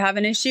insulin. You could have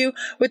an issue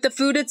with the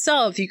food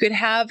itself. You could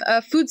have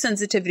a food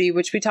sensitivity,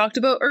 which we talked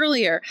about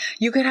earlier.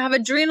 You could have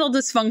adrenal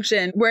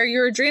dysfunction where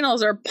your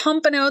adrenals are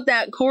pumping out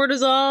that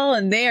cortisol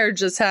and they are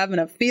just having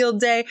a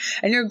field day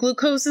and your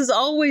glucose is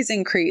always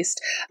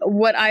increased.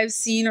 What I've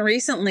seen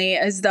recently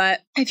is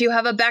that if you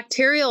have a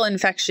bacterial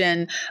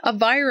infection, a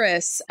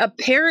virus, a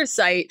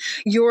parasite,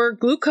 your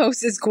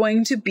glucose is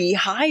going to be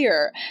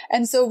higher.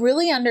 And so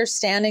really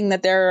understanding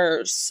that there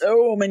are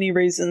so many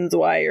reasons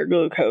why your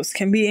glucose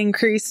can be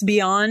increased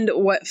beyond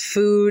what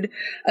food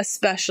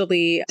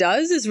especially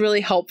does is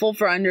really helpful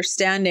for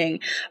understanding.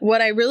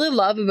 What I really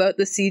love about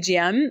the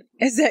CGM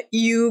is that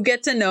you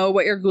get to know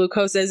what your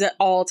glucose is at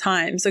all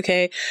times.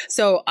 Okay.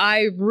 So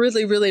I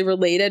really, really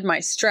related my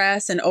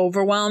stress and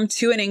overwhelm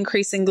to an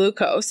increase in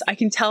glucose. I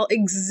can tell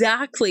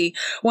exactly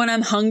when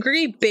I'm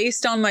hungry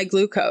based on my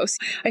glucose.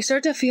 I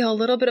start to feel a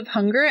little bit of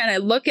hunger and I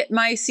look at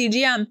my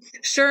CGM.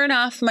 Sure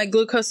enough, my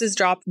glucose is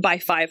dropped by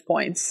 5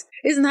 points.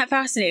 Isn't that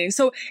fascinating?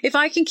 So if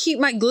I can keep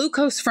my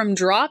glucose from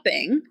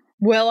dropping,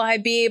 will I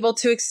be able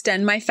to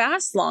extend my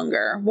fast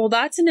longer? Well,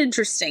 that's an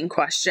interesting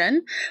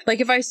question. Like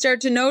if I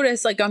start to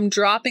notice like I'm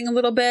dropping a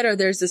little bit or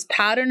there's this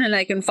pattern and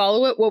I can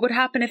follow it, what would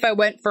happen if I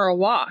went for a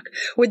walk?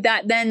 Would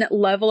that then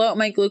level out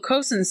my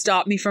glucose and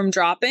stop me from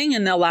dropping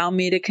and allow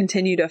me to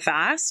continue to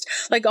fast?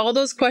 Like all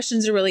those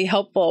questions are really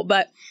helpful.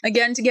 But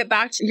again, to get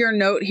back to your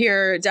note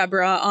here,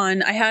 Deborah,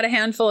 on I had a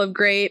handful of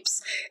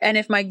grapes and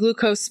if my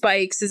glucose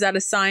spikes, is that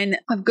a sign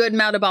of good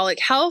metabolic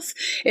health?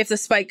 If the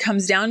spike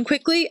comes down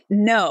quickly,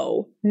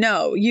 no,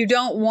 you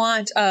don't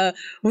want a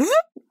whoop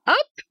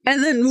up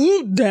and then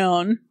whoop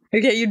down.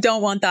 Okay, you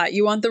don't want that.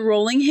 You want the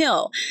rolling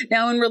hill.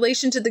 Now, in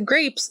relation to the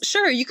grapes,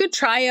 sure, you could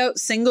try out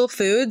single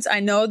foods. I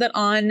know that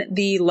on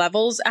the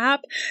Levels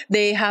app,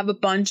 they have a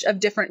bunch of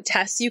different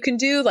tests you can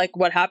do, like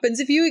what happens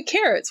if you eat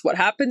carrots? What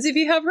happens if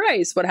you have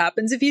rice? What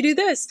happens if you do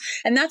this?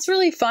 And that's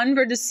really fun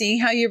for just seeing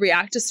how you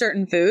react to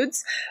certain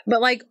foods.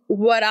 But like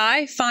what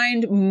I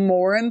find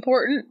more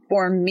important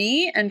for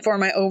me and for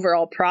my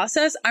overall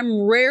process,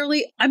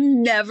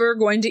 I'm never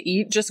going to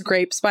eat just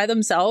grapes by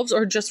themselves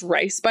or just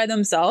rice by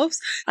themselves.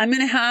 I'm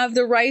going to have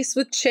the rice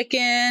with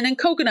chicken and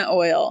coconut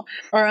oil,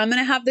 or I'm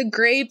going to have the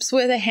grapes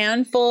with a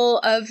handful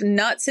of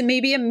nuts and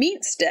maybe a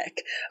meat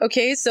stick.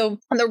 Okay, so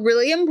the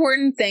really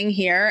important thing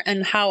here,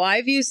 and how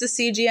I've used the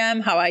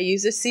CGM, how I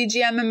use the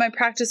CGM in my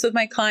practice with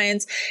my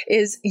clients,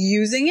 is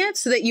using it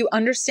so that you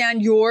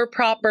understand your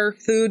proper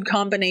food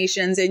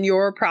combinations and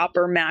your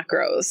proper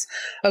macros.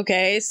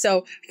 Okay,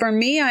 so for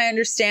me, I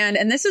understand,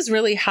 and this is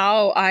really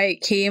how I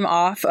came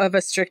off of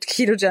a strict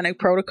ketogenic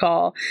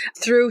protocol,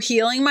 through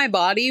healing my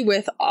body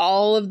with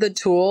all of the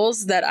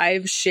tools that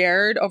I've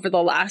shared over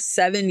the last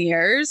 7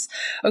 years.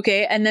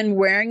 Okay. And then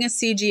wearing a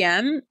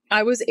CGM,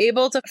 I was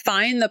able to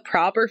find the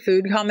proper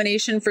food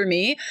combination for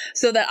me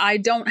so that I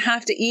don't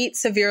have to eat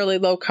severely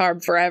low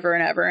carb forever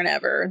and ever and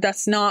ever.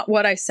 That's not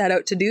what I set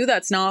out to do.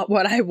 That's not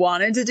what I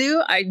wanted to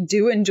do. I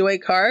do enjoy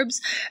carbs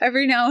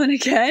every now and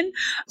again.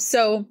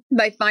 So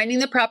by finding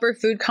the proper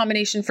food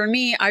combination for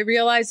me, I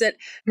realized that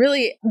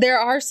really there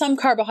are some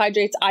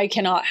carbohydrates I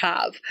cannot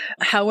have.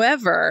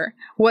 However,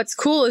 what's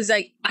cool is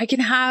like I can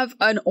have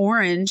an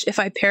orange if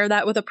I pair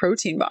that with a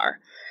protein bar.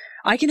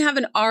 I can have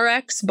an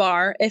RX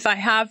bar if I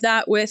have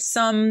that with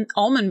some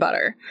almond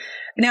butter.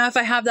 Now, if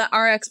I have that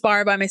RX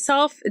bar by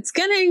myself, it's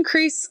going to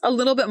increase a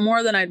little bit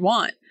more than I'd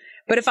want.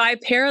 But if I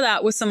pair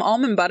that with some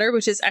almond butter,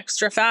 which is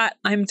extra fat,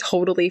 I'm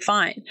totally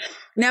fine.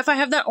 Now, if I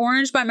have that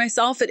orange by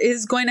myself, it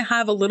is going to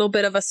have a little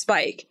bit of a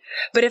spike.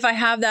 But if I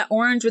have that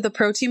orange with a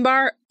protein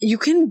bar, you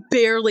can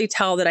barely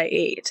tell that I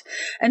ate.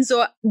 And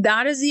so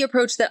that is the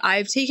approach that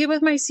I've taken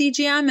with my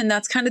CGM. And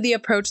that's kind of the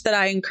approach that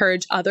I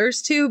encourage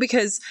others to,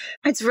 because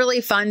it's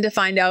really fun to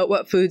find out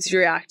what foods you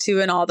react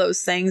to and all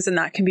those things. And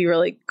that can be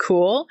really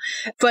cool.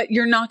 But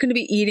you're not going to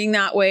be eating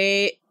that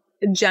way,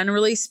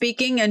 generally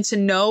speaking, and to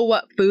know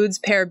what foods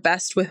pair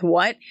best with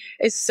what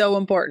is so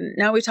important.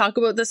 Now, we talk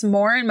about this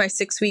more in my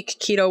 6-week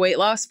keto weight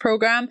loss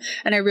program,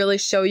 and I really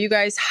show you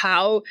guys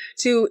how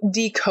to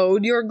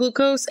decode your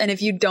glucose, and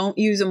if you don't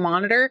use a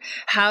monitor,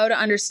 how to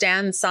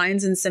understand the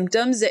signs and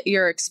symptoms that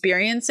you're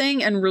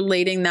experiencing and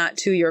relating that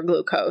to your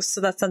glucose.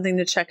 So that's something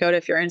to check out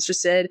if you're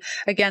interested.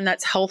 Again,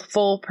 that's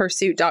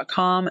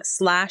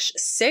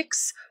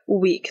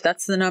healthfulpursuit.com/6-week.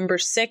 That's the number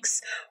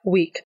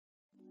 6-week.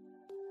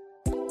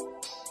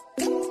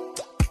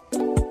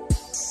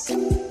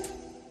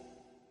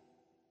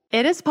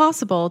 It is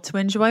possible to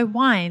enjoy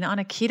wine on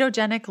a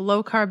ketogenic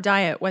low-carb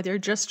diet, whether you're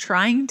just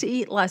trying to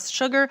eat less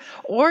sugar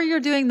or you're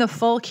doing the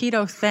full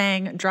keto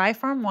thing. Dry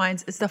Farm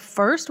Wines is the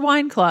first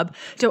wine club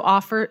to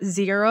offer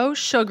zero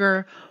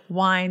sugar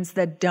wines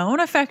that don't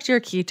affect your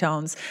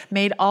ketones,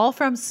 made all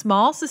from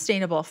small,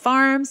 sustainable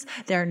farms.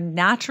 They're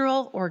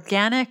natural,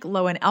 organic,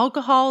 low in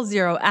alcohol,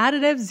 zero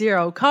additives,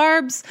 zero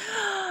carbs.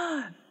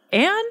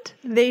 And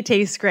they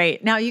taste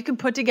great. Now, you can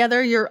put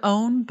together your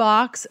own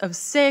box of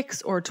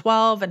 6 or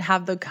 12 and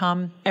have them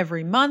come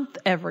every month,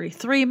 every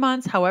 3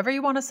 months, however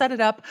you want to set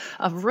it up,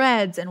 of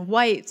reds and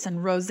whites and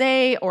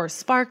rosé or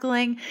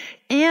sparkling.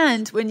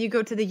 And when you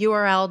go to the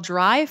URL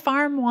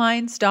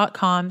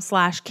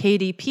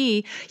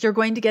dryfarmwines.com/KDP, you're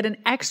going to get an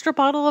extra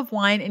bottle of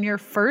wine in your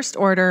first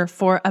order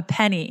for a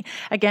penny.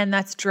 Again,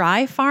 that's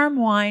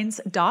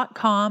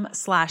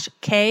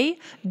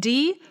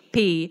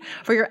dryfarmwines.com/KDP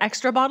for your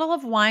extra bottle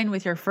of wine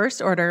with your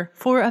first order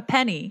for a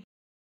penny.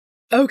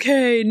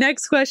 Okay,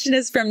 next question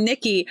is from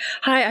Nikki.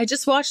 Hi, I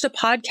just watched a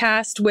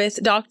podcast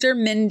with Dr.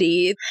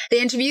 Mindy.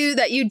 The interview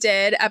that you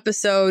did,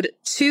 episode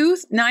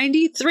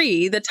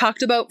 293, that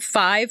talked about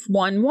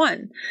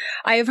 511.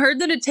 I have heard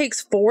that it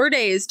takes 4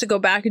 days to go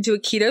back into a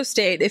keto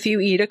state if you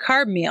eat a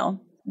carb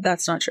meal.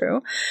 That's not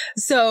true.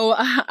 So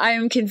I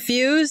am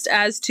confused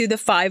as to the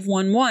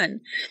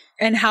 511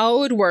 and how it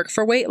would work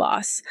for weight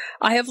loss.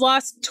 I have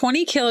lost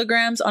 20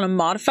 kilograms on a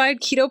modified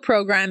keto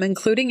program,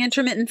 including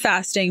intermittent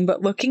fasting,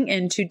 but looking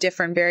into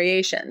different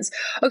variations.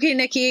 Okay,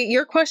 Nikki,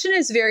 your question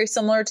is very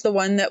similar to the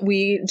one that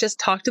we just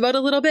talked about a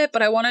little bit,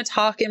 but I want to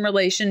talk in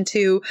relation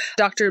to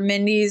Dr.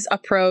 Mindy's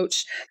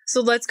approach.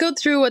 So let's go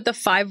through what the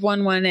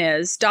 511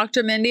 is.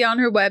 Dr. Mindy on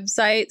her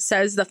website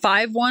says the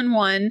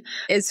 511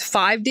 is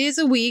 5 days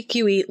a week.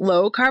 You eat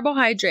low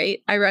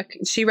carbohydrate.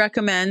 She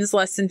recommends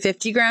less than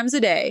 50 grams a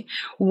day.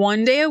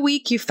 1 day a week,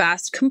 you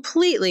fast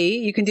completely.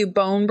 You can do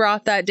bone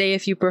broth that day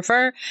if you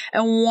prefer.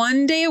 And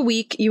 1 day a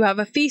week, you have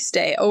a feast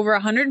day, over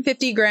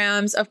 150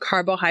 grams of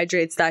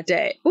carbohydrates that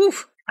day.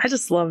 Oof. I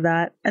just love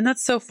that. And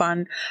that's so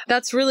fun.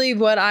 That's really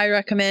what I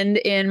recommend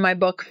in my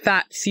book,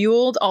 Fat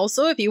Fueled.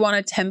 Also, if you want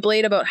a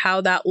template about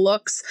how that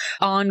looks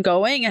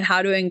ongoing and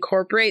how to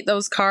incorporate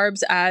those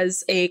carbs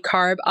as a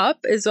carb up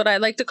is what I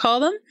like to call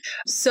them.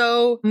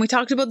 So we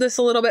talked about this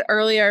a little bit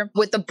earlier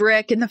with the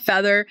brick and the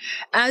feather.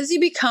 As you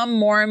become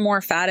more and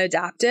more fat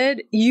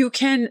adapted, you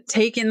can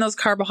take in those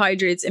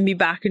carbohydrates and be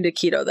back into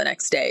keto the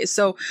next day.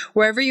 So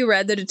wherever you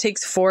read that it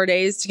takes 4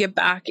 days to get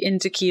back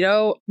into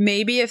keto,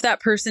 maybe if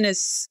that person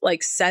is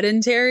like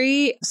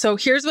sedentary. So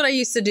here's what I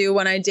used to do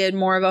when I did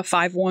more of a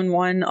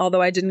 5-1-1,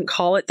 although I didn't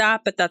call it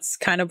that, but that's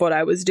kind of what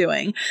I was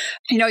doing.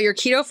 You're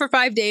keto for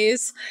 5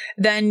 days,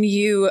 then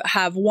you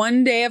have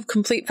 1 day of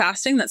complete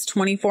fasting, that's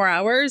 24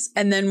 hours,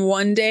 and then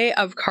 1 day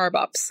of carb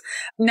ups.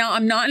 Now,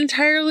 I'm not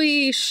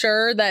entirely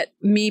sure that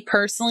me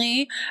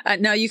personally,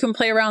 now you can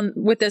play around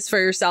with this for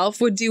yourself,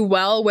 would do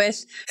well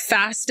with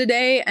fast a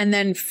day and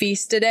then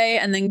feast a day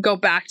and then go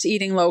back to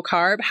eating low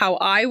carb. How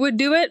I would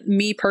do it,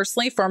 me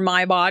personally, for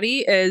my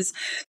body is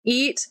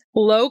eat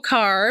low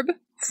carb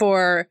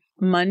for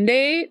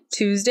Monday,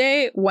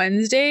 Tuesday,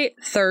 Wednesday,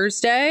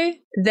 Thursday,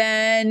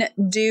 then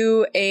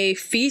do a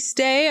feast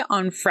day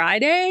on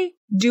Friday,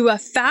 do a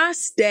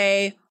fast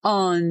day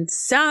on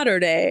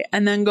Saturday,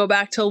 and then go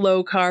back to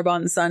low carb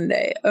on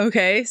Sunday.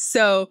 Okay.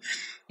 So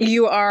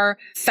you are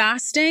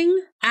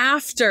fasting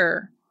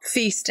after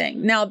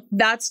feasting. Now,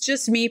 that's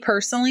just me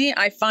personally.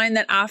 I find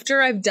that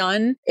after I've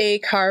done a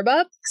carb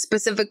up,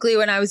 specifically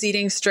when I was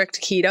eating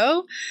strict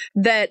keto,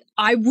 that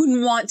I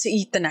wouldn't want to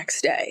eat the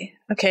next day.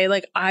 Okay.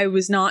 Like I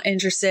was not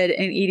interested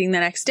in eating the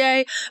next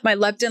day. My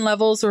leptin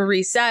levels were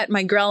reset.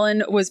 My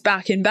ghrelin was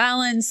back in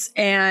balance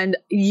and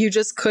you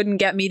just couldn't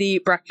get me to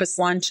eat breakfast,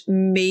 lunch,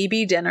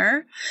 maybe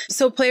dinner.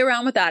 So play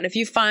around with that. If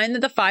you find that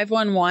the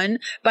 5-1-1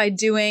 by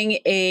doing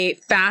a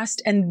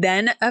fast and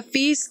then a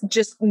feast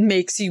just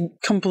makes you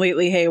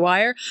completely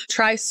haywire,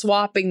 try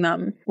swapping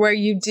them where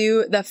you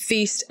do the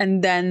feast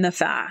and then the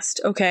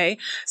fast. Okay.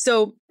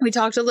 So we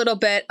talked a little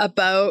bit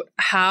about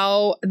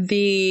how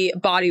the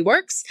body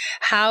works,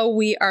 how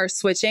we are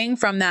switching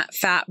from that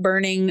fat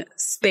burning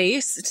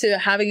space to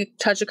having a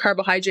touch of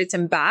carbohydrates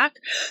and back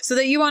so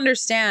that you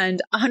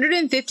understand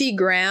 150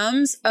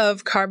 grams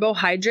of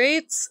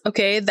carbohydrates,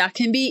 okay, that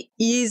can be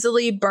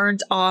easily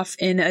burnt off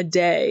in a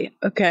day,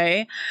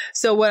 okay?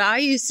 So what I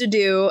used to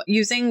do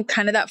using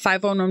kind of that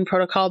 5-1-1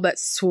 protocol, but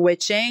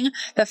switching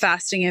the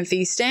fasting and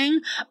feasting,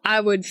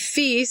 I would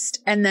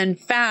feast and then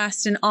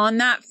fast. And on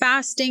that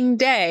fasting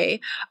day,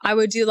 I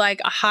would do like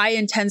a high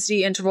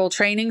intensity interval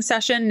training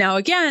session. Now,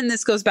 again,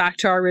 this goes back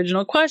to our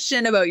original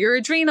question about your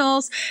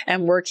adrenals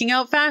and working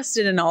out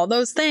fasted and all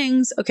those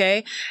things.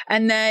 Okay.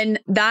 And then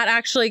that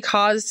actually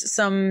caused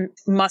some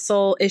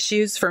muscle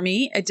issues for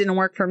me. It didn't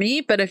work for me,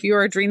 but if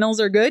your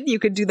adrenals are good, you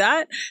could do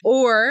that.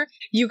 Or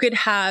you could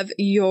have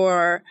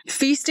your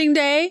feasting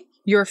day,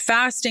 your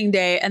fasting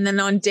day, and then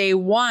on day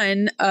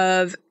 1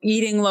 of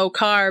eating low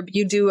carb,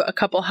 you do a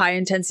couple high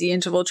intensity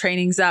interval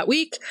trainings that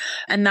week.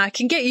 And that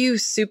can get you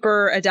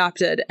super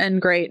adapted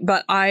and great.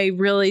 But I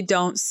really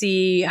don't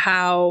see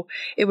how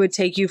it would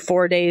take you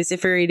 4 days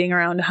if you're eating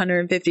around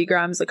 150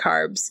 grams of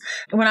carbs.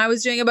 When I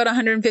was doing about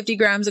 150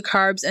 grams of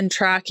carbs and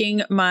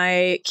tracking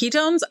my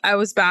ketones, I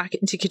was back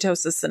into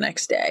ketosis the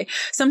next day,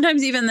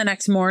 sometimes even the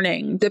next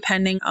morning,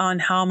 depending on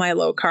how my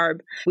low carb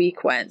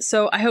week went.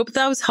 So I hope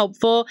that was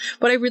helpful.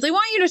 What I really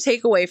want you to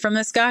take away from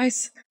this,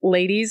 guys,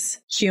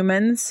 ladies,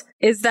 humans,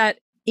 is that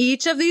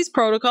each of these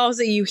protocols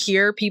that you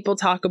hear people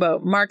talk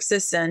about, Mark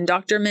Sisson,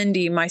 Dr.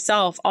 Mindy,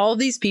 myself, all of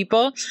these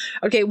people,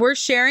 okay, we're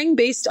sharing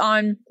based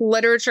on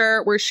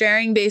literature. We're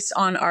sharing based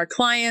on our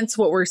clients,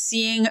 what we're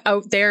seeing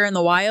out there in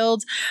the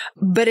wild,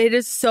 but it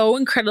is so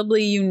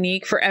incredibly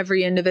unique for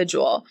every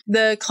individual.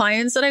 The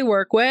clients that I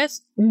work with,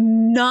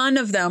 none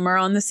of them are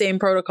on the same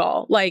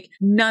protocol. Like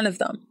none of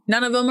them.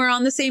 None of them are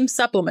on the same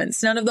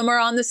supplements. None of them are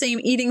on the same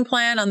eating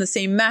plan, on the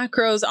same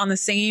macros, on the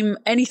same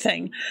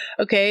anything.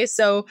 Okay.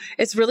 So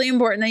it's really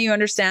important that you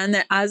understand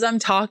that as I'm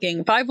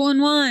talking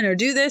 5-1-1 or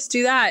do this,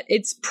 do that,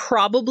 it's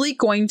probably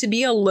going to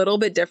be a little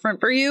bit different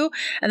for you.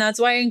 And that's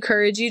why I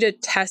encourage you to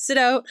test it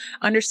out,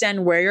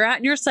 understand where you're at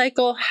in your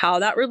cycle, how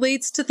that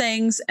relates to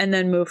things, and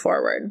then move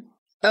forward.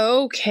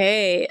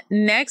 Okay,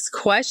 next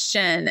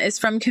question is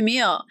from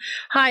Camille.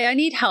 Hi, I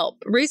need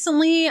help.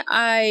 Recently,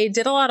 I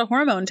did a lot of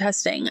hormone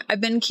testing.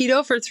 I've been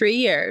keto for 3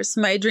 years.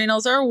 My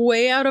adrenals are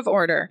way out of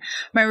order.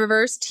 My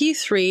reverse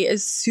T3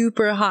 is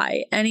super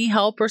high. Any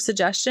help or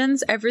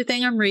suggestions?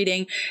 Everything I'm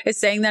reading is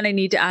saying that I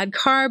need to add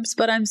carbs,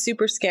 but I'm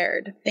super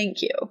scared.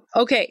 Thank you.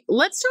 Okay,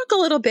 let's talk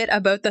a little bit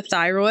about the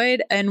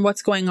thyroid and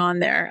what's going on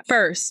there.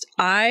 First,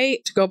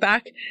 to go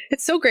back,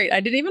 it's so great. I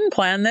didn't even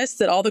plan this,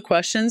 that all the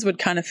questions would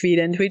kind of feed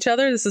into each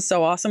other. doctor. This is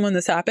so awesome when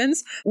this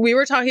happens. We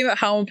were talking about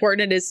how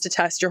important it is to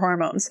test your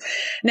hormones.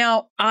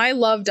 Now, I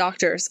love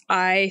doctors.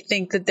 I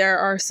think that there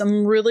are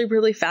some really,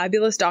 really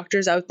fabulous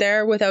doctors out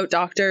there. Without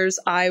doctors,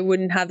 I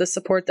wouldn't have the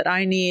support that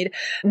I need.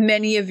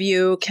 Many of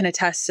you can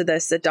attest to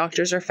this, that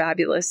doctors are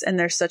fabulous and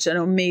there's such an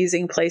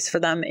amazing place for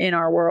them in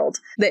our world.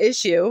 The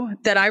issue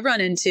that I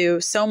run into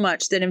so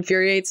much that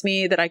infuriates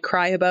me, that I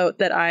cry about,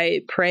 that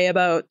I pray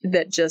about,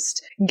 that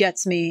just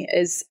gets me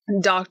is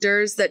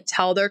doctors that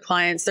tell their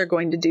clients they're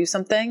going to do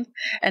something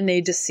and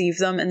they deceive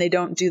them and they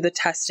don't do the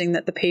testing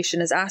that the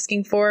patient is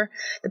asking for.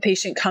 The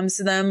patient comes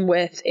to them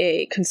with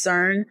a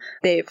concern.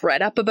 They've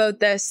read up about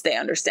this. They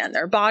understand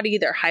their body.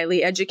 They're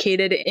highly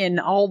educated in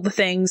all the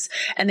things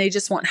and they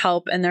just want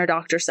help. And their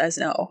doctor says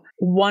no.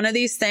 One of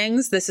these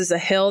things, this is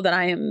a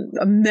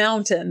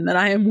mountain that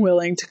I am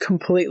willing to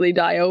completely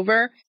die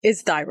over,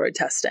 is thyroid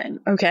testing.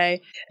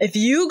 Okay. If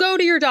you go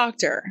to your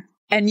doctor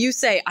and you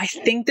say, I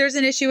think there's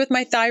an issue with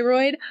my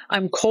thyroid,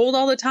 I'm cold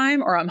all the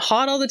time, or I'm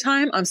hot all the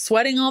time, I'm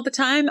sweating all the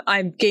time,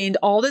 I've gained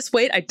all this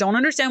weight, I don't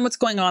understand what's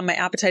going on, my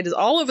appetite is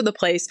all over the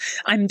place,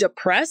 I'm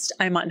depressed,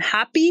 I'm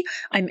unhappy,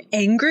 I'm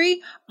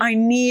angry, I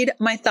need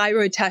my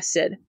thyroid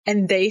tested.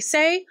 And they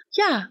say,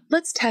 yeah,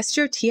 let's test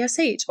your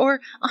TSH, or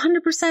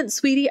 100%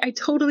 sweetie, I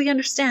totally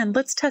understand,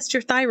 let's test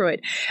your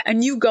thyroid.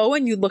 And you go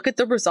and you look at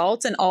the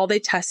results and all they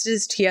tested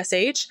is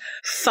TSH,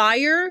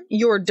 fire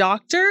your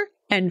doctor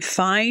and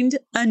find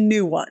a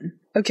new one.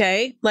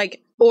 Okay.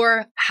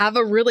 Or have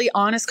a really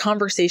honest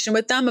conversation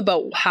with them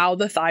about how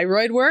the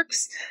thyroid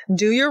works.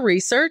 Do your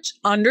research,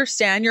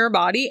 understand your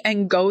body,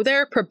 and go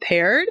there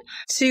prepared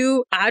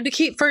to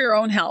advocate for your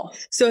own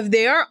health. So if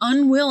they are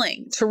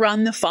unwilling to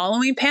run the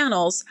following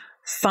panels,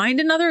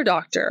 find another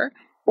doctor,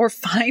 or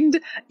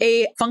find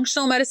a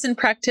functional medicine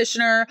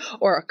practitioner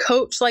or a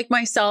coach like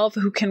myself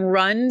who can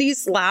run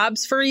these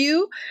labs for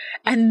you.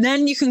 And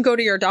then you can go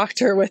to your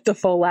doctor with the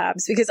full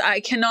labs, because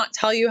I cannot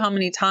tell you how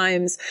many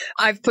times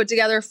I've put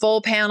together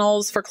full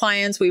panels for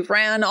clients. We've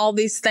ran all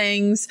these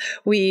things.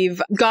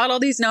 We've got all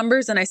these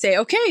numbers and I say,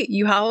 okay,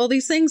 you have all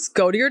these things,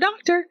 go to your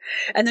doctor.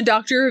 And the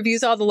doctor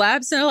reviews all the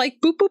labs and they're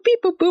like, boop, boop,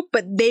 beep, boop, boop.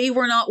 But they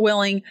were not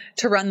willing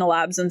to run the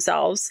labs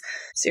themselves.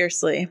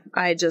 Seriously,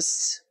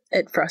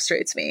 it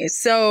frustrates me.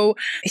 So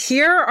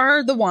here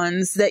are the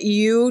ones that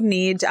you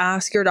need to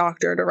ask your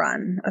doctor to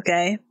run.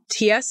 Okay.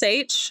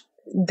 TSH,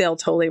 they'll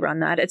totally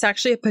run that. It's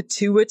actually a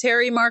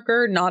pituitary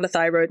marker, not a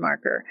thyroid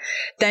marker.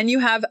 Then you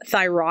have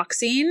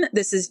thyroxine.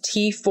 This is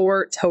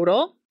T4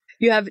 total.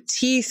 You have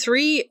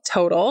T3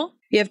 total.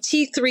 You have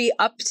T3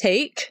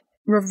 uptake,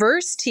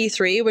 reverse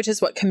T3, which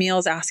is what Camille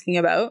is asking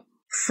about,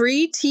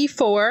 free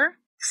T4,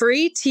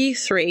 free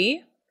T3,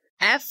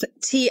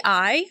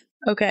 FTI.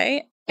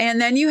 Okay. And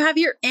then you have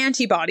your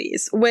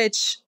antibodies,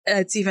 which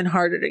it's even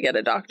harder to get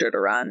a doctor to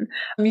run.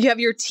 You have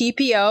your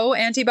TPO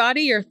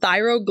antibody, your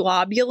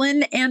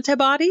thyroglobulin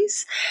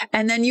antibodies,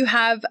 and then you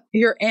have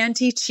your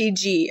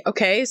anti-TG.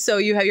 Okay, so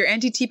you have your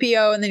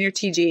anti-TPO and then your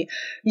TG.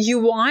 You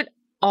want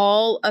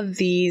all of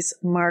these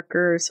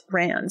markers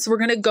ran. So we're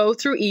going to go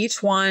through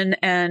each one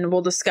and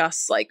we'll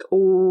discuss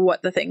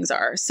what the things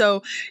are.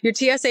 So your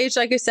TSH,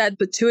 like I said,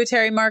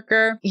 pituitary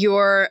marker,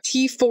 your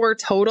T4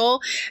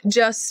 total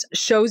just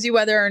shows you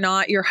whether or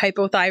not you're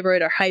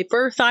hypothyroid or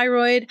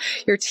hyperthyroid.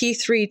 Your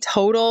T3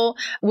 total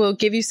will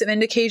give you some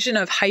indication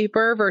of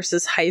hyper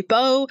versus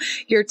hypo.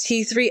 Your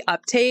T3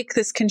 uptake,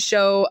 this can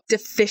show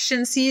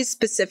deficiencies,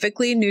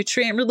 specifically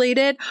nutrient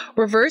related.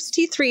 Reverse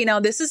T3. Now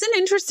this is an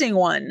interesting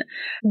one.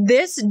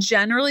 This,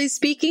 generally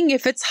speaking,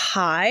 if it's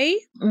high,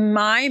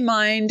 my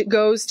mind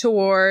goes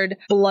toward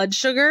blood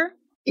sugar,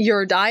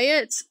 your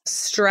diet,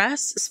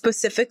 stress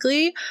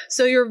specifically.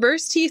 So your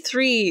reverse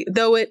T3,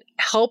 though it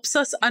helps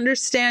us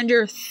understand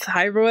your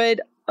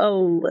thyroid a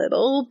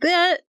little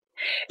bit,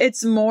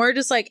 it's more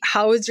just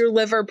how is your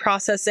liver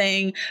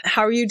processing?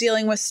 How are you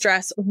dealing with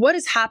stress? What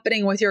is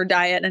happening with your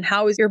diet and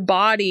how is your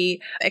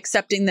body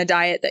accepting the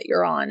diet that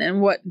you're on?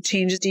 And what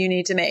changes do you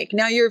need to make?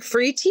 Now your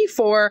free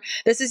T4,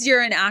 this is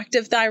your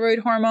inactive thyroid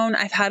hormone.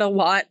 I've had a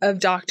lot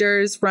of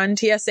doctors run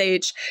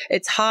TSH.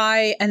 It's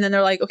high. And then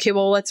they're like, okay,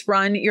 well, let's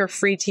run your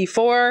free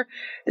T4.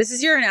 This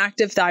is your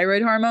inactive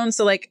thyroid hormone.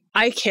 So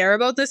I care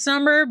about this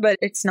number, but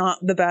it's not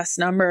the best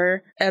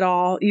number at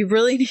all. You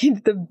really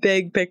need the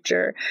big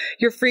picture.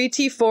 Your free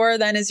T4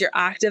 then is your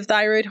active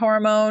thyroid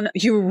hormone.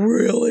 You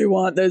really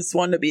want this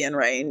one to be in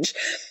range.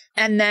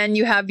 And then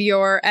you have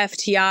your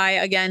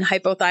FTI, again,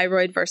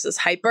 hypothyroid versus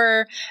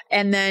hyper.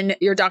 And then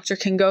your doctor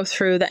can go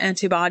through the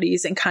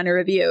antibodies and kind of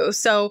review.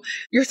 So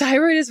your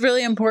thyroid is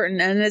really important.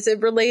 And as it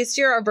relates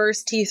to your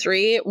reverse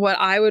T3, what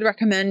I would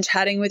recommend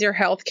chatting with your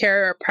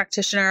healthcare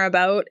practitioner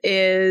about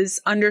is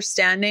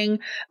understanding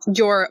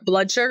your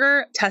blood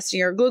sugar, testing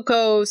your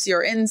glucose,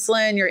 your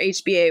insulin, your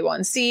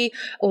HbA1c,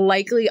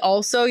 likely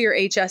also your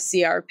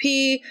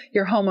HSCRP,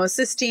 your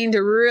homocysteine,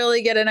 to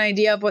really get an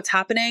idea of what's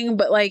happening.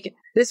 But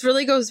this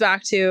really goes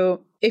back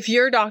to if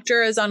your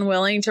doctor is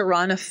unwilling to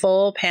run a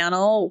full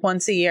panel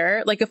once a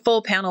year,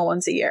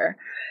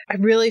 I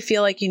really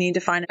feel like you need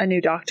to find a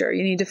new doctor.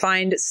 You need to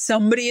find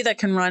somebody that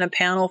can run a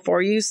panel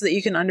for you so that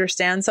you can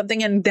understand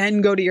something and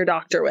then go to your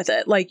doctor with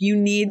it. Like, you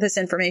need this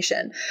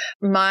information.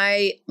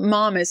 My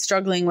mom is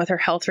struggling with her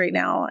health right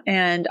now,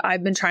 and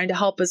I've been trying to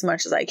help as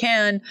much as I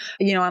can.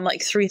 I'm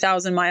like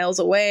 3,000 miles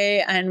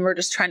away, and we're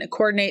just trying to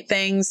coordinate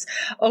things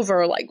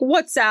over like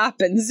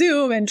WhatsApp and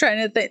Zoom and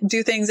trying to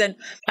do things. And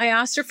I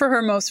asked her for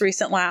her most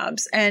recent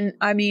labs. And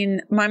I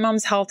mean, my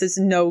mom's health is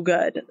no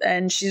good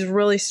and she's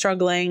really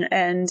struggling.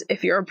 And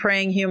if you're a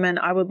praying human,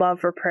 I would love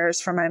for prayers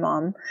for my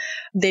mom.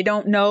 They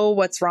don't know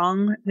what's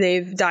wrong.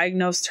 They've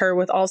diagnosed her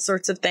with all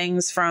sorts of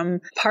things from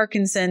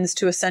Parkinson's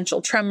to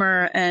essential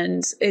tremor.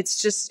 And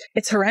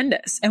it's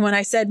horrendous. And when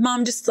I said,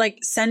 Mom, just like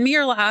send me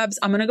your labs,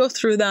 I'm going to go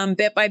through them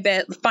bit by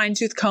bit, fine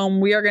tooth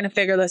comb. We are going to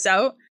figure this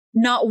out.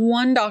 Not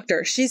one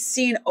doctor. She's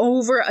seen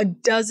over a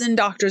dozen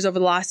doctors over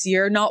the last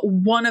year. Not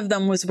one of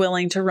them was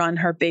willing to run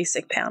her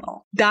basic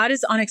panel. That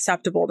is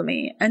unacceptable to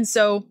me. And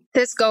so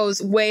this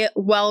goes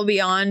well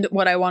beyond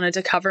what I wanted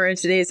to cover in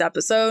today's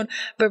episode,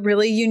 but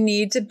really you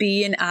need to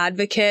be an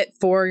advocate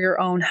for your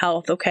own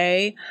health,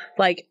 okay?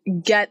 Like,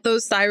 get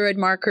those thyroid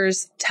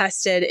markers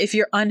tested. If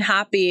you're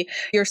unhappy,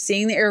 you're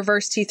seeing the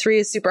reverse T3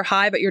 is super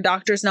high, but your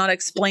doctor's not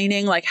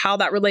explaining like how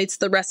that relates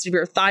to the rest of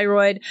your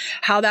thyroid,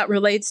 how that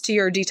relates to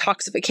your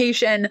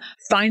detoxification,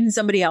 find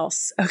somebody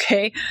else,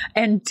 okay?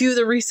 And do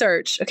the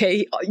research,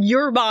 okay?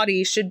 Your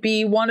body should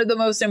be one of the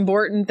most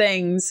important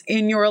things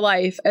in your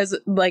life, as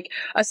like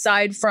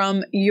aside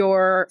from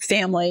your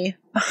family.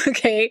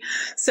 Okay.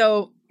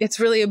 So it's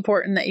really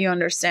important that you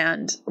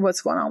understand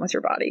what's going on with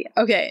your body.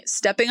 Okay.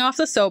 Stepping off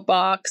the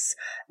soapbox.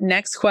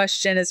 Next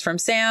question is from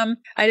Sam.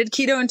 I did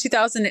keto in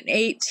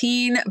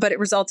 2018, but it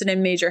resulted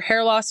in major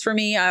hair loss for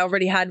me. I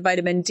already had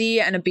vitamin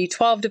D and a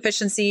B12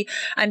 deficiency.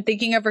 I'm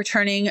thinking of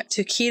returning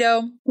to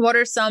keto. What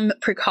are some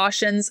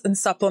precautions and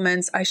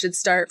supplements I should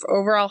start for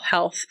overall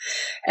health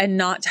and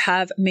not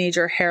have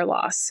major hair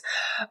loss?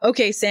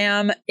 Okay,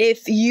 Sam,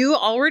 if you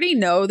already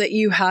know that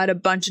you had a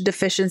bunch of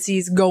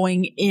deficiencies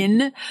going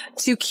in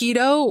to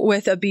keto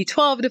with a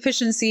B12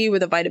 deficiency,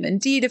 with a vitamin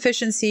D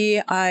deficiency,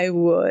 I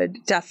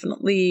would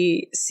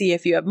definitely see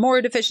if you have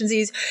more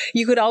deficiencies.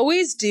 You could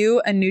always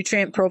do a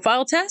nutrient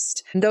profile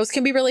test. Those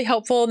can be really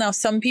helpful. Now,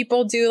 some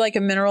people do like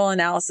a mineral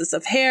analysis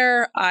of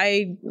hair.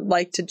 I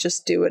like to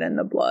just do it in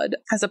the blood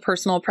as a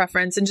personal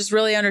preference and just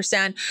really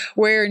understand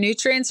where your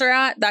nutrients are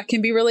at. That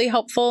can be really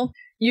helpful.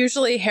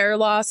 Usually hair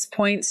loss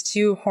points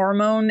to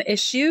hormone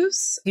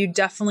issues. You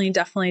definitely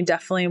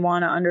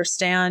want to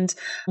understand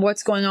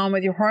what's going on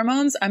with your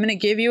hormones. I'm going to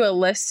give you a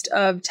list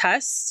of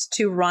tests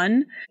to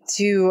run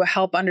to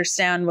help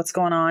understand what's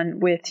going on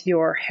with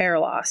your hair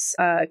loss.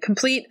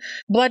 Complete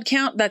blood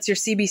count, that's your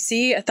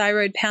CBC, a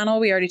thyroid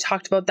panel. We already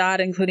talked about that,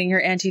 including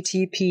your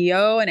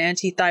anti-TPO and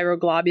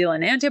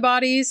anti-thyroglobulin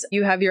antibodies.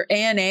 You have your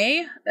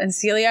ANA and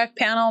celiac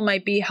panel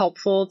might be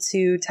helpful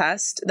to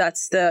test.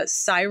 That's the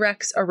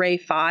Cyrex Array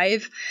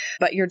 5.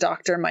 But your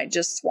doctor might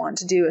just want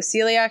to do a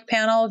celiac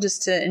panel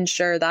just to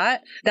ensure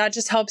that. That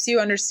just helps you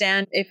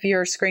understand if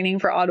you're screening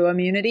for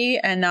autoimmunity,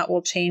 and that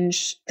will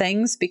change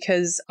things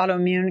because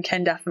autoimmune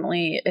can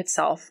definitely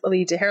itself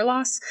lead to hair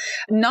loss.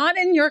 Not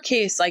in your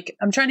case, like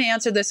I'm trying to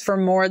answer this for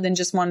more than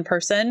just one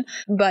person,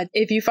 but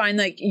if you find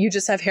like you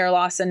just have hair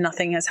loss and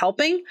nothing is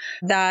helping,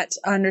 that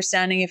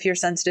understanding if you're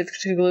sensitive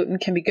to gluten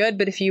can be good.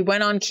 But if you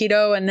went on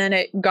keto and then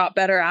it got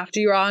better after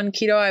you're on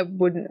keto, I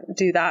wouldn't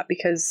do that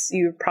because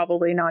you're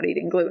probably not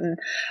eating gluten.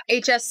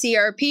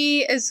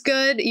 HSCRP is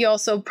good. You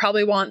also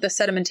probably want the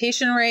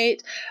sedimentation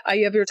rate.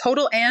 You have your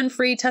total and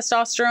free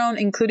testosterone,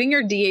 including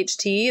your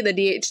DHT. The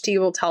DHT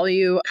will tell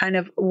you kind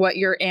of what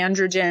your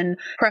androgen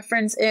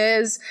preference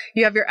is.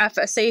 You have your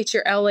FSH,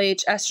 your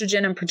LH,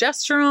 estrogen, and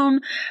progesterone.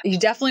 You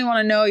definitely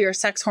want to know your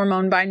sex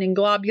hormone binding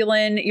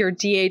globulin, your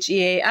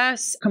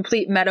DHEAS,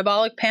 complete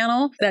metabolic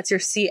panel. That's your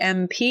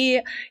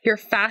CMP, your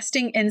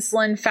fasting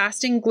insulin,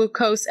 fasting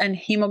glucose, and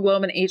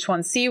hemoglobin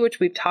H1C, which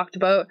we've talked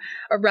about,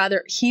 or rather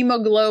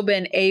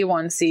hemoglobin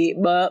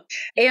A1C,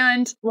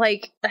 and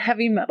like a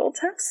heavy metal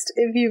test,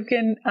 if you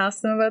can ask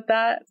them about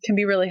that, can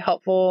be really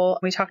helpful.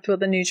 We talked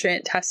about the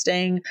nutrient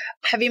testing.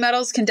 Heavy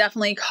metals can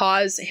definitely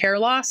cause hair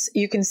loss.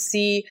 You can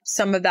see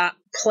some of that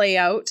play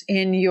out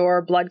in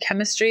your blood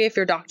chemistry. If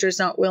your doctor's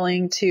not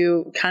willing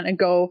to kind of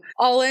go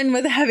all in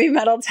with a heavy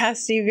metal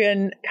test, you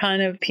can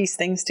kind of piece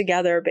things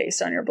together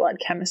based on your blood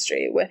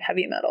chemistry with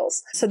heavy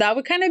metals. So that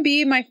would kind of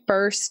be my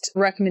first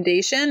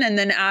recommendation. And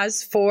then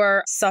as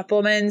for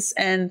supplements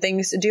and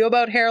things to do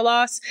about hair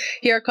loss,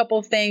 here are a couple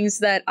of things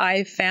that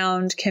I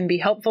found can be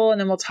helpful. And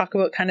then we'll talk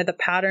about kind of the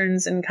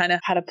patterns and kind of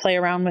how to play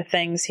around with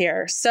things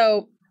here.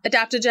 So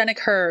Adaptogenic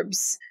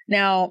herbs.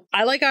 Now,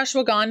 I like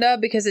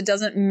ashwagandha because it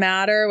doesn't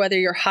matter whether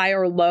you're high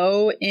or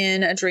low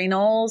in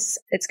adrenals.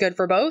 It's good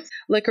for both.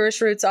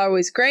 Licorice root's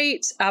always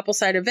great. Apple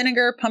cider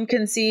vinegar,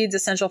 pumpkin seeds,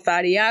 essential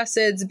fatty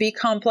acids, B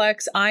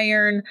complex,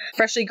 iron,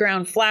 freshly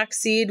ground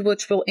flaxseed,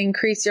 which will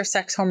increase your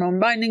sex hormone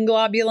binding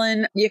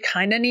globulin. You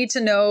kind of need to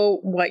know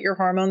what your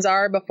hormones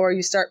are before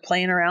you start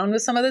playing around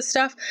with some of this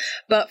stuff.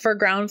 But for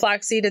ground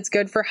flaxseed, it's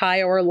good for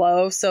high or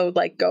low. So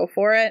go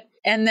for it.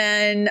 And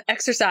then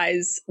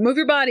exercise, move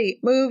your body.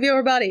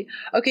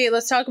 Okay,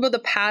 let's talk about the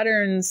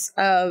patterns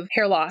of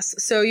hair loss.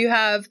 So you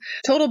have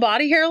total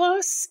body hair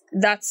loss.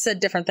 That's a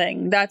different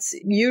thing. That's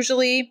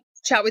usually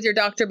chat with your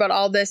doctor about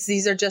all this.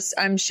 These are just,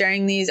 I'm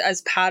sharing these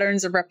as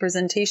patterns of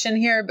representation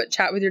here, but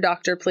chat with your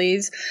doctor,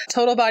 please.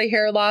 Total body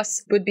hair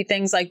loss would be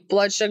things like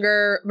blood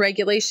sugar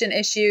regulation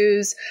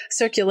issues,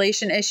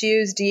 circulation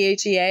issues,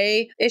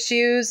 DHEA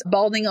issues,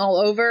 balding all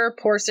over,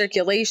 poor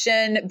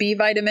circulation, B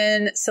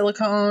vitamin,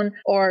 silicone,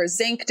 or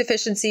zinc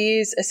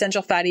deficiencies,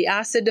 essential fatty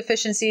acid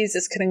deficiencies.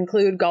 This could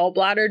include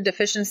gallbladder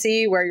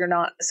deficiency where you're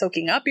not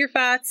soaking up your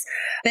fats.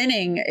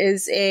 Thinning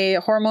is a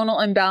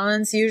hormonal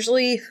imbalance,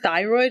 usually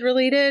thyroid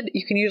related.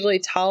 You can usually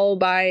tell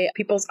by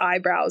people's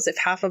eyebrows if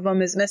half of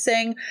them is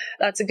missing.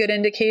 That's a good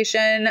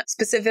indication,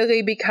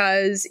 specifically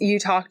because you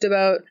talked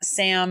about,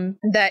 Sam,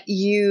 that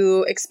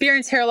you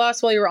experienced hair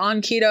loss while you were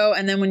on keto,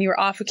 and then when you were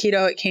off of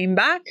keto, it came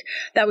back.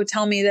 That would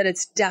tell me that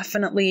it's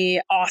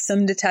definitely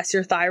awesome to test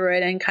your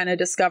thyroid and kind of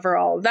discover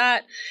all of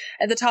that.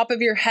 At the top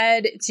of your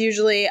head, it's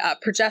usually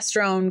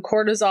progesterone,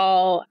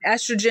 cortisol,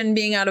 estrogen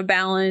being out of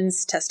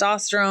balance,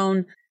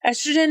 testosterone.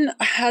 Estrogen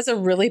has a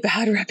really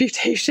bad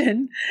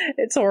reputation.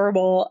 It's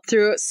horrible.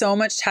 Through so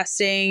much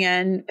testing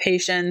and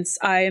patience,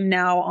 I am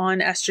now on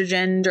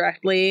estrogen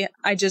directly.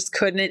 I just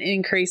couldn't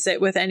increase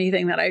it with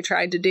anything that I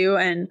tried to do.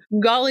 And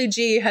golly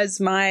gee, has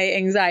my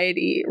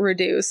anxiety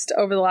reduced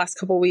over the last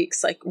couple of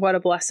weeks. What a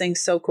blessing.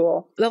 So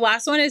cool. The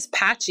last one is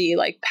patchy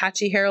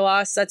hair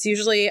loss. That's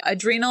usually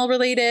adrenal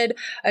related,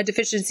 a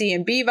deficiency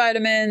in B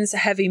vitamins,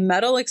 heavy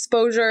metal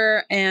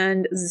exposure,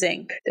 and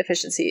zinc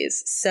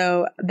deficiencies.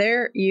 So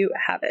there you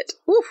have it.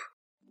 Woo.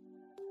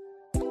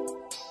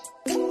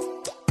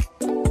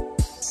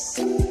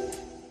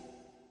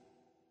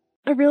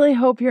 I really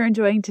hope you're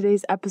enjoying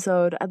today's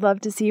episode. I'd love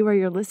to see where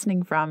you're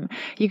listening from.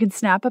 You can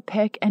snap a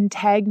pic and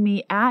tag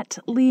me at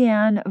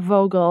Leanne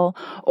Vogel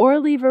or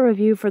leave a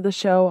review for the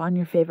show on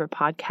your favorite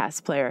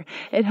podcast player.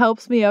 It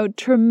helps me out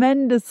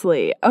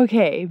tremendously.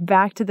 Okay,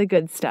 back to the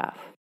good stuff.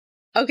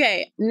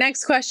 Okay,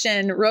 next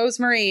question.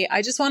 Rosemarie,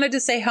 I just wanted to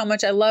say how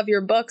much I love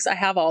your books. I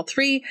have all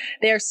 3.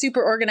 They are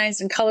super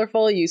organized and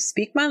colorful. You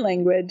speak my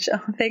language.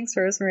 Oh, thanks,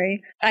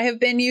 Rosemarie. I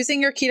have been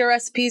using your keto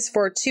recipes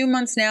for 2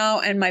 months now,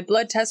 and my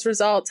blood test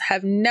results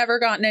have never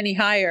gotten any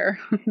higher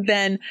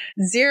than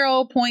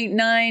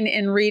 0.9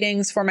 in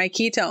readings for my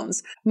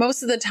ketones.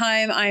 Most of the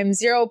time, I'm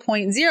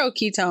 0.0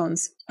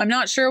 ketones. I'm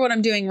not sure what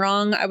I'm doing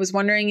wrong. I was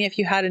wondering if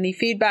you had any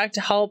feedback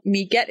to help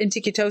me get into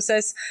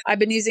ketosis. I've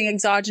been using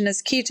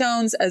exogenous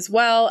ketones as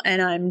well,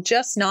 and I'm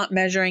just not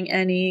measuring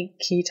any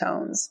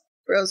ketones.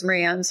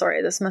 Rosemarie, I'm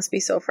sorry. This must be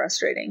so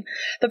frustrating.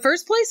 The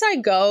first place I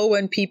go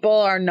when people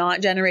are not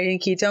generating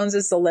ketones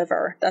is the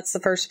liver. That's the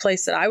first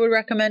place that I would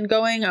recommend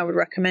going. I would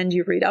recommend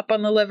you read up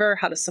on the liver,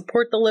 how to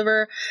support the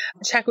liver,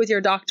 check with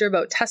your doctor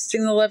about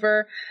testing the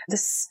liver.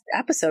 This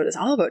episode is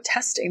all about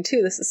testing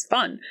too. This is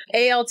fun.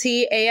 ALT,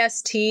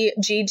 AST,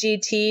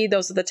 GGT,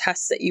 those are the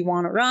tests that you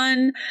want to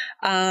run,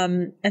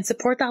 and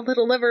support that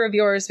little liver of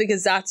yours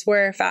because that's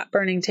where fat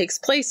burning takes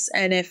place.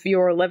 And if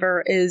your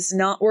liver is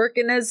not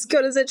working as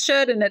good as it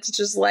should and it's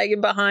just lagging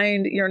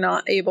behind, you're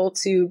not able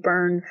to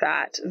burn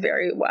fat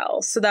very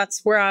well. So that's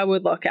where I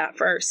would look at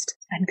first.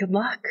 And good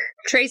luck.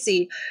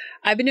 Tracy,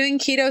 I've been doing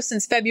keto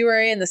since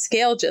February and the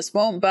scale just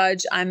won't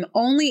budge. I'm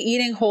only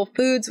eating whole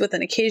foods with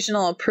an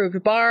occasional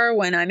approved bar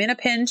when I'm in a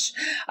pinch.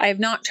 I have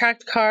not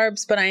tracked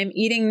carbs, but I am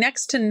eating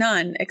next to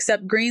none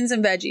except greens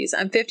and veggies.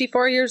 I'm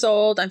 54 years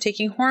old. I'm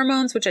taking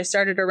hormones, which I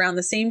started around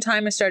the same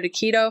time I started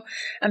keto.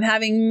 I'm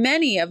having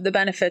many of the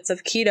benefits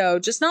of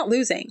keto, just not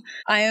losing.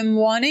 I am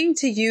wanting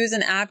to use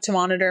an app to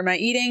monitor my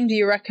eating. Do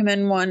you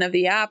recommend one of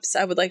the apps?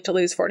 I would like to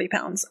lose 40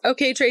 pounds.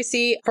 Okay,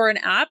 Tracy, for an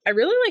app, I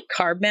really like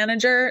Carb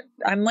Manager.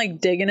 I'm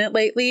digging it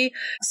lately.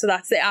 So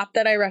that's the app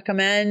that I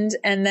recommend.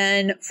 And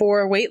then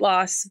for weight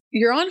loss,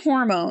 you're on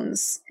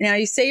hormones. Now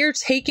you say you're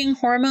taking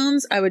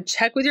hormones. I would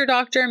check with your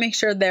doctor, make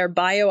sure they're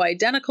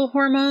bioidentical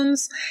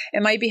hormones.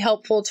 It might be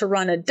helpful to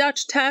run a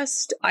Dutch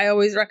test. I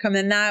always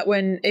recommend that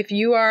if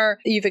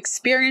you've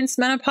experienced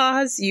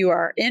menopause, you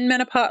are in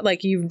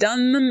menopause, you've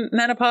done the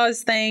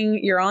menopause thing,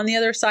 you're on the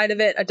other side of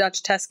it, a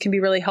Dutch test can be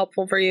really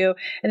helpful for you.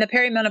 In the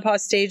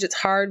perimenopause stage, it's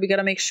hard. We got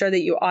to make sure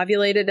that you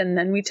ovulated and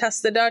then we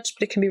test the Dutch,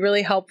 but it can be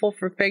really helpful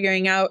for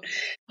figuring out.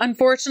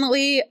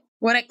 Unfortunately,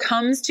 when it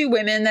comes to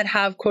women that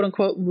have quote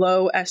unquote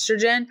low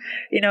estrogen,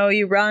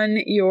 you run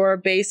your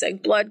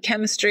basic blood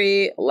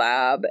chemistry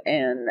lab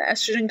and the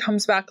estrogen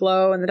comes back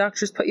low and the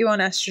doctors put you on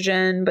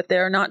estrogen, but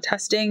they're not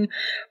testing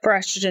for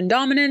estrogen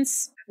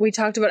dominance. We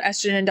talked about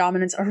estrogen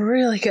dominance, a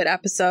really good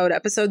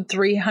episode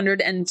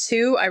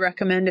 302. I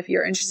recommend if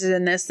you're interested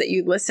in this that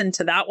you listen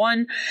to that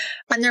one.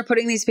 And they're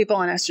putting these people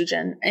on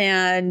estrogen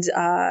and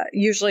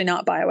usually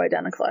not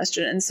bioidentical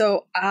estrogen.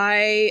 So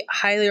I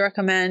highly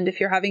recommend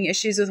if you're having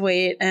issues with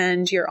weight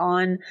and you're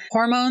on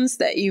hormones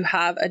that you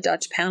have a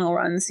Dutch panel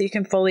run so you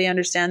can fully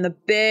understand the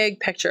big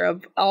picture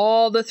of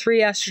all the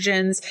 3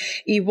 estrogens,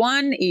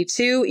 E1,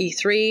 E2,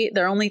 E3.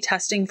 They're only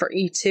testing for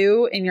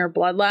E2 in your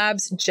blood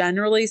labs,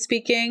 generally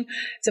speaking.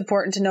 It's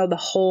important to know the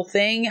whole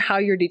thing, how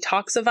you're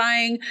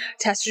detoxifying.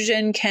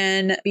 Estrogen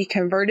can be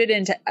converted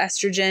into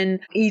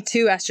estrogen,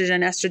 E2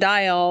 estrogen,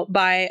 estradiol,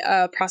 by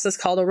a process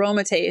called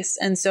aromatase.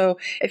 And so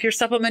if you're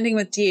supplementing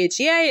with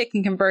DHEA, it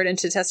can convert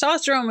into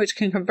testosterone, which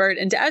can convert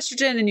into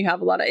estrogen, and you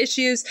have a lot of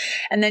issues.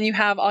 And then you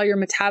have all your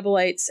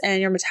metabolites,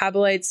 and your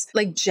metabolites,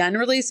 like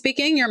generally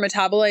speaking, your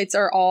metabolites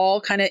are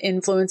all kind of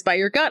influenced by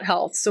your gut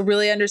health. So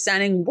really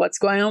understanding what's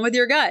going on with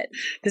your gut.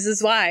 This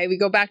is why we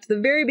go back to the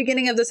very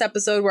beginning of this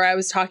episode where I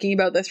was talking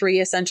about the 3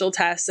 essential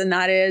tests, and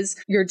that is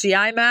your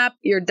GI map,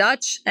 your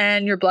Dutch,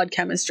 and your blood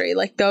chemistry.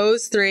 Like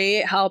those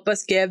 3 help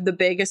us give the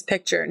biggest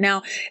picture.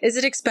 Now, is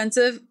it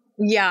expensive?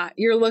 Yeah,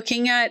 you're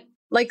looking at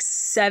like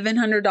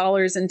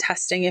 $700 in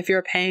testing if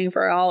you're paying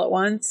for it all at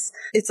once.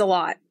 It's a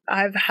lot.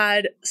 I've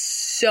had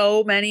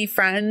so many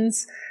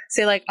friends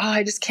say like, oh,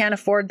 I just can't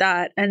afford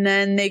that. And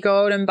then they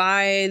go out and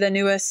buy the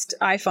newest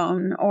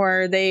iPhone,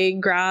 or they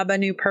grab a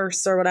new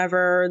purse or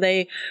whatever, or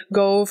they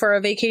go for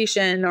a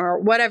vacation or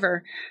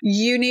whatever.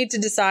 You need to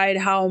decide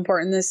how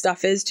important this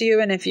stuff is to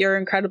you. And if you're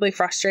incredibly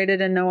frustrated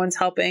and no one's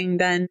helping,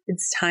 then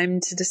it's time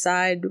to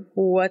decide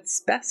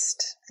what's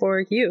best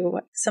for you.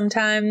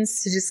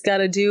 Sometimes you just got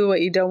to do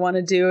what you don't want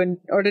to do in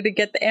order to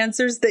get the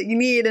answers that you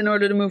need in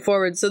order to move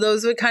forward. So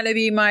those would kind of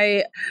be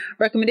my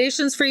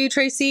recommendations for you,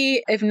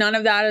 Tracy. If none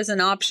of that is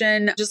an option,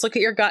 just look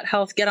at your gut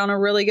health, get on a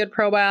really good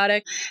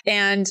probiotic,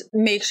 and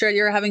make sure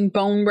you're having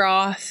bone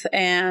broth.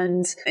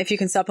 And if you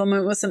can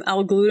supplement with some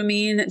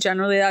L-glutamine,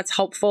 generally that's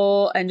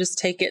helpful, and just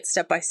take it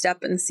step by step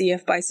and see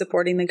if by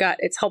supporting the gut,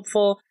 it's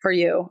helpful for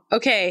you.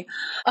 Okay.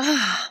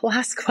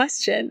 Last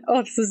question.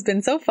 Oh, this has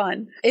been so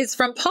fun. It's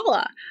from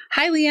Paula.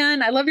 Hi,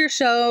 Leanne. I love your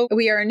show.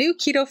 We are a new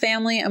keto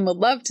family and would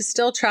love to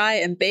still try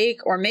and bake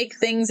or make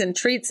things and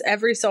treats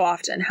every so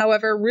often.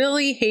 However,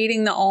 really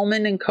hating the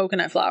almond and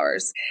coconut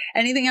flours.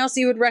 Anything else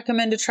you would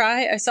recommend to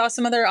try? I saw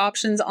some other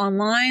options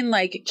online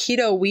like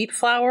keto wheat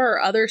flour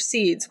or other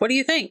seeds. What do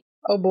you think?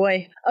 Oh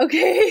boy.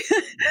 Okay.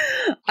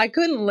 I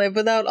couldn't live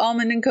without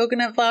almond and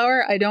coconut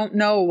flour. I don't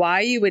know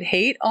why you would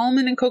hate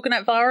almond and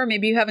coconut flour.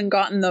 Maybe you haven't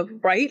gotten the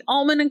right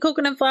almond and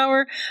coconut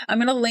flour. I'm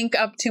going to link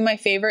up to my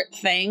favorite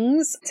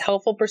things. It's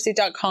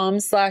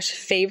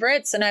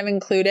healthfulpursuit.com/favorites. And I've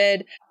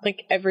included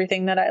like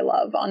everything that I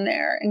love on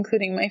there,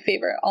 including my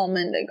favorite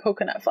almond and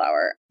coconut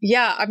flour.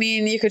 Yeah. I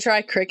mean, you could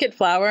try cricket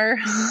flour.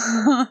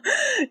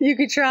 You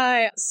could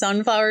try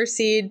sunflower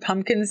seed,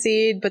 pumpkin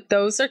seed, but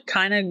those are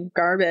kind of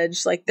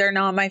garbage. Like they're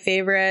not my favorite.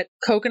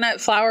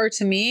 Coconut flour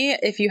to me,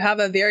 if you have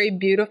a very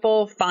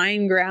beautiful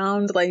fine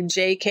ground, like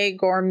JK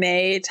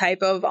gourmet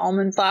type of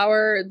almond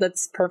flour,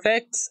 that's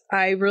perfect.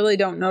 I really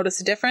don't notice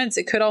a difference.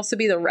 It could also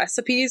be the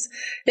recipes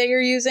that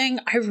you're using.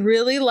 I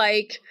really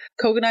like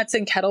coconuts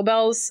and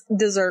kettlebells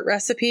dessert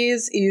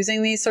recipes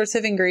using these sorts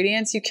of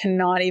ingredients. You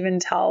cannot even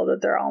tell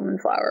that they're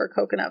almond flour or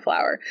coconut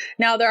flour.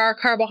 Now there are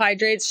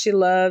carbohydrates. She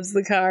loves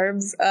the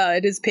carbs.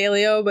 It is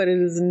paleo, but it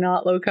is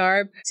not low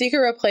carb. So you can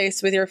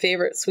replace with your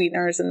favorite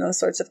sweeteners and those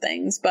sorts of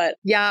things. But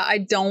yeah, I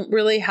don't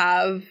really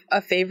have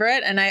a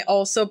favorite. And I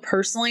also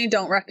personally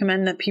don't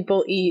recommend that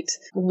people eat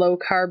low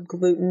carb,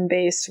 gluten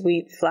based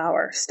wheat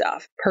flour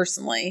stuff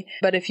personally.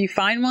 But if you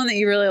find one that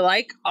you really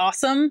like,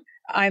 awesome.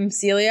 I'm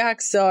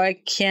celiac, so I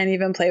can't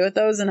even play with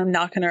those, and I'm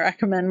not going to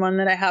recommend one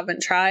that I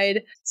haven't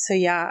tried. So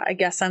yeah, I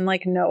guess I'm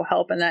like no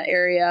help in that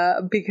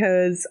area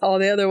because all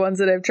the other ones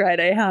that I've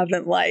tried I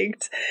haven't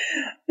liked.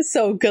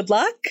 So good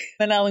luck.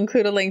 And I'll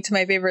include a link to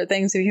my favorite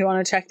things if you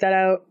want to check that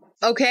out.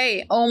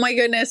 Okay. Oh my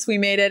goodness, we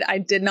made it. I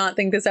did not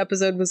think this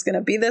episode was going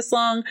to be this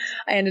long.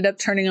 I ended up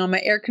turning on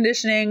my air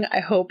conditioning. I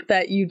hope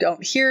that you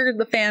don't hear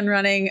the fan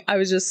running. I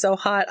was just so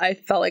hot. I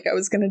felt like I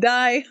was going to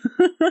die.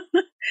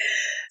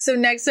 So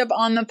next up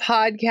on the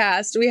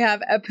podcast, we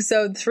have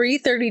episode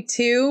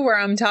 332, where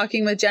I'm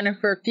talking with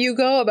Jennifer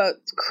Fugo about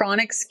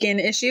chronic skin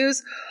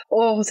issues.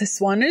 Oh, this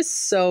one is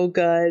so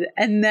good.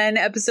 And then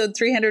episode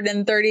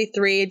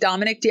 333,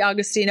 Dominic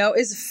D'Agostino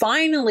is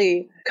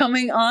finally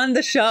coming on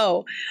the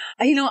show.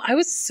 I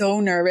was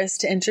so nervous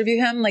to interview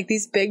him. Like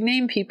these big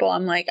name people,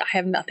 I'm like, I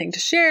have nothing to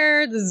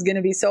share. This is going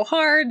to be so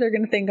hard. They're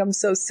going to think I'm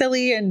so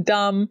silly and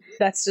dumb.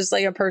 That's just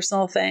like a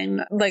personal thing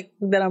like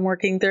that I'm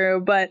working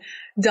through. But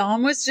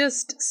Dom was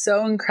just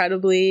so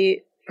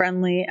incredibly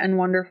friendly and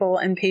wonderful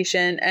and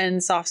patient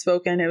and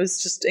soft-spoken. It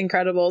was just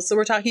incredible. So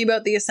we're talking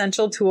about the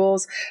essential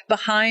tools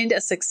behind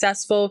a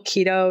successful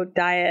keto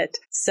diet.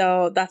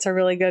 So that's a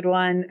really good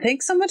one.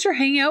 Thanks so much for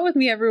hanging out with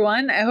me,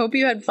 everyone. I hope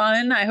you had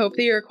fun. I hope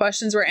that your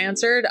questions were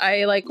answered.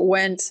 I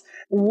went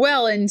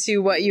well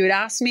into what you had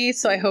asked me.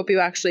 So I hope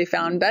you actually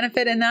found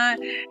benefit in that.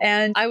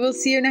 And I will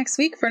see you next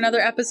week for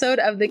another episode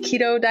of the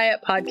Keto Diet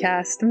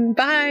Podcast.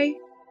 Bye.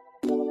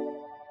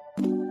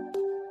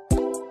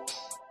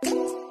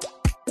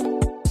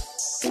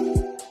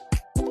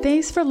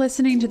 Thanks for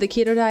listening to the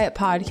Keto Diet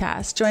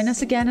Podcast. Join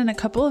us again in a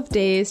couple of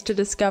days to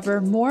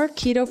discover more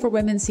Keto for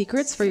Women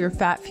secrets for your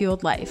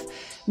fat-fueled life.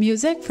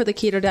 Music for the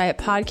Keto Diet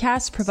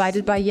Podcast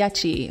provided by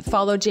Yechi.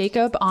 Follow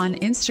Jacob on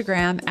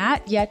Instagram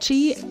at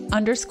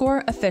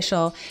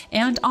Yechi_official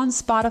and on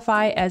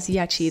Spotify as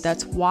Yechi.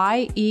 That's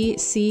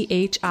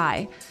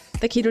YECHI.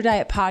 The Keto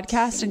Diet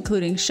Podcast,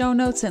 including show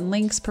notes and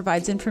links,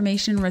 provides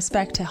information in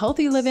respect to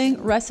healthy living,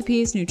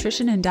 recipes,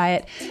 nutrition, and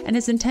diet, and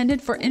is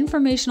intended for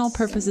informational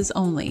purposes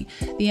only.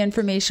 The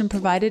information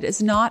provided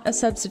is not a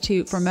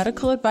substitute for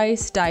medical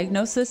advice,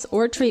 diagnosis,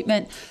 or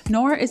treatment,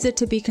 nor is it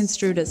to be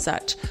construed as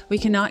such. We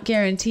cannot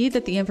guarantee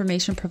that the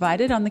information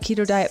provided on the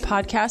Keto Diet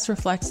Podcast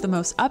reflects the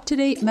most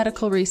up-to-date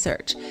medical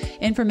research.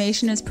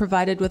 Information is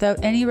provided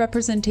without any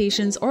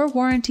representations or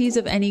warranties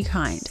of any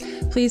kind.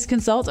 Please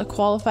consult a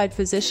qualified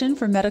physician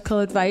for medical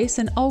advice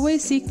and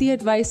always seek the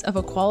advice of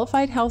a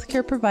qualified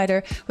healthcare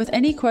provider with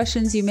any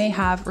questions you may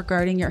have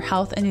regarding your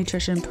health and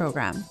nutrition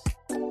program.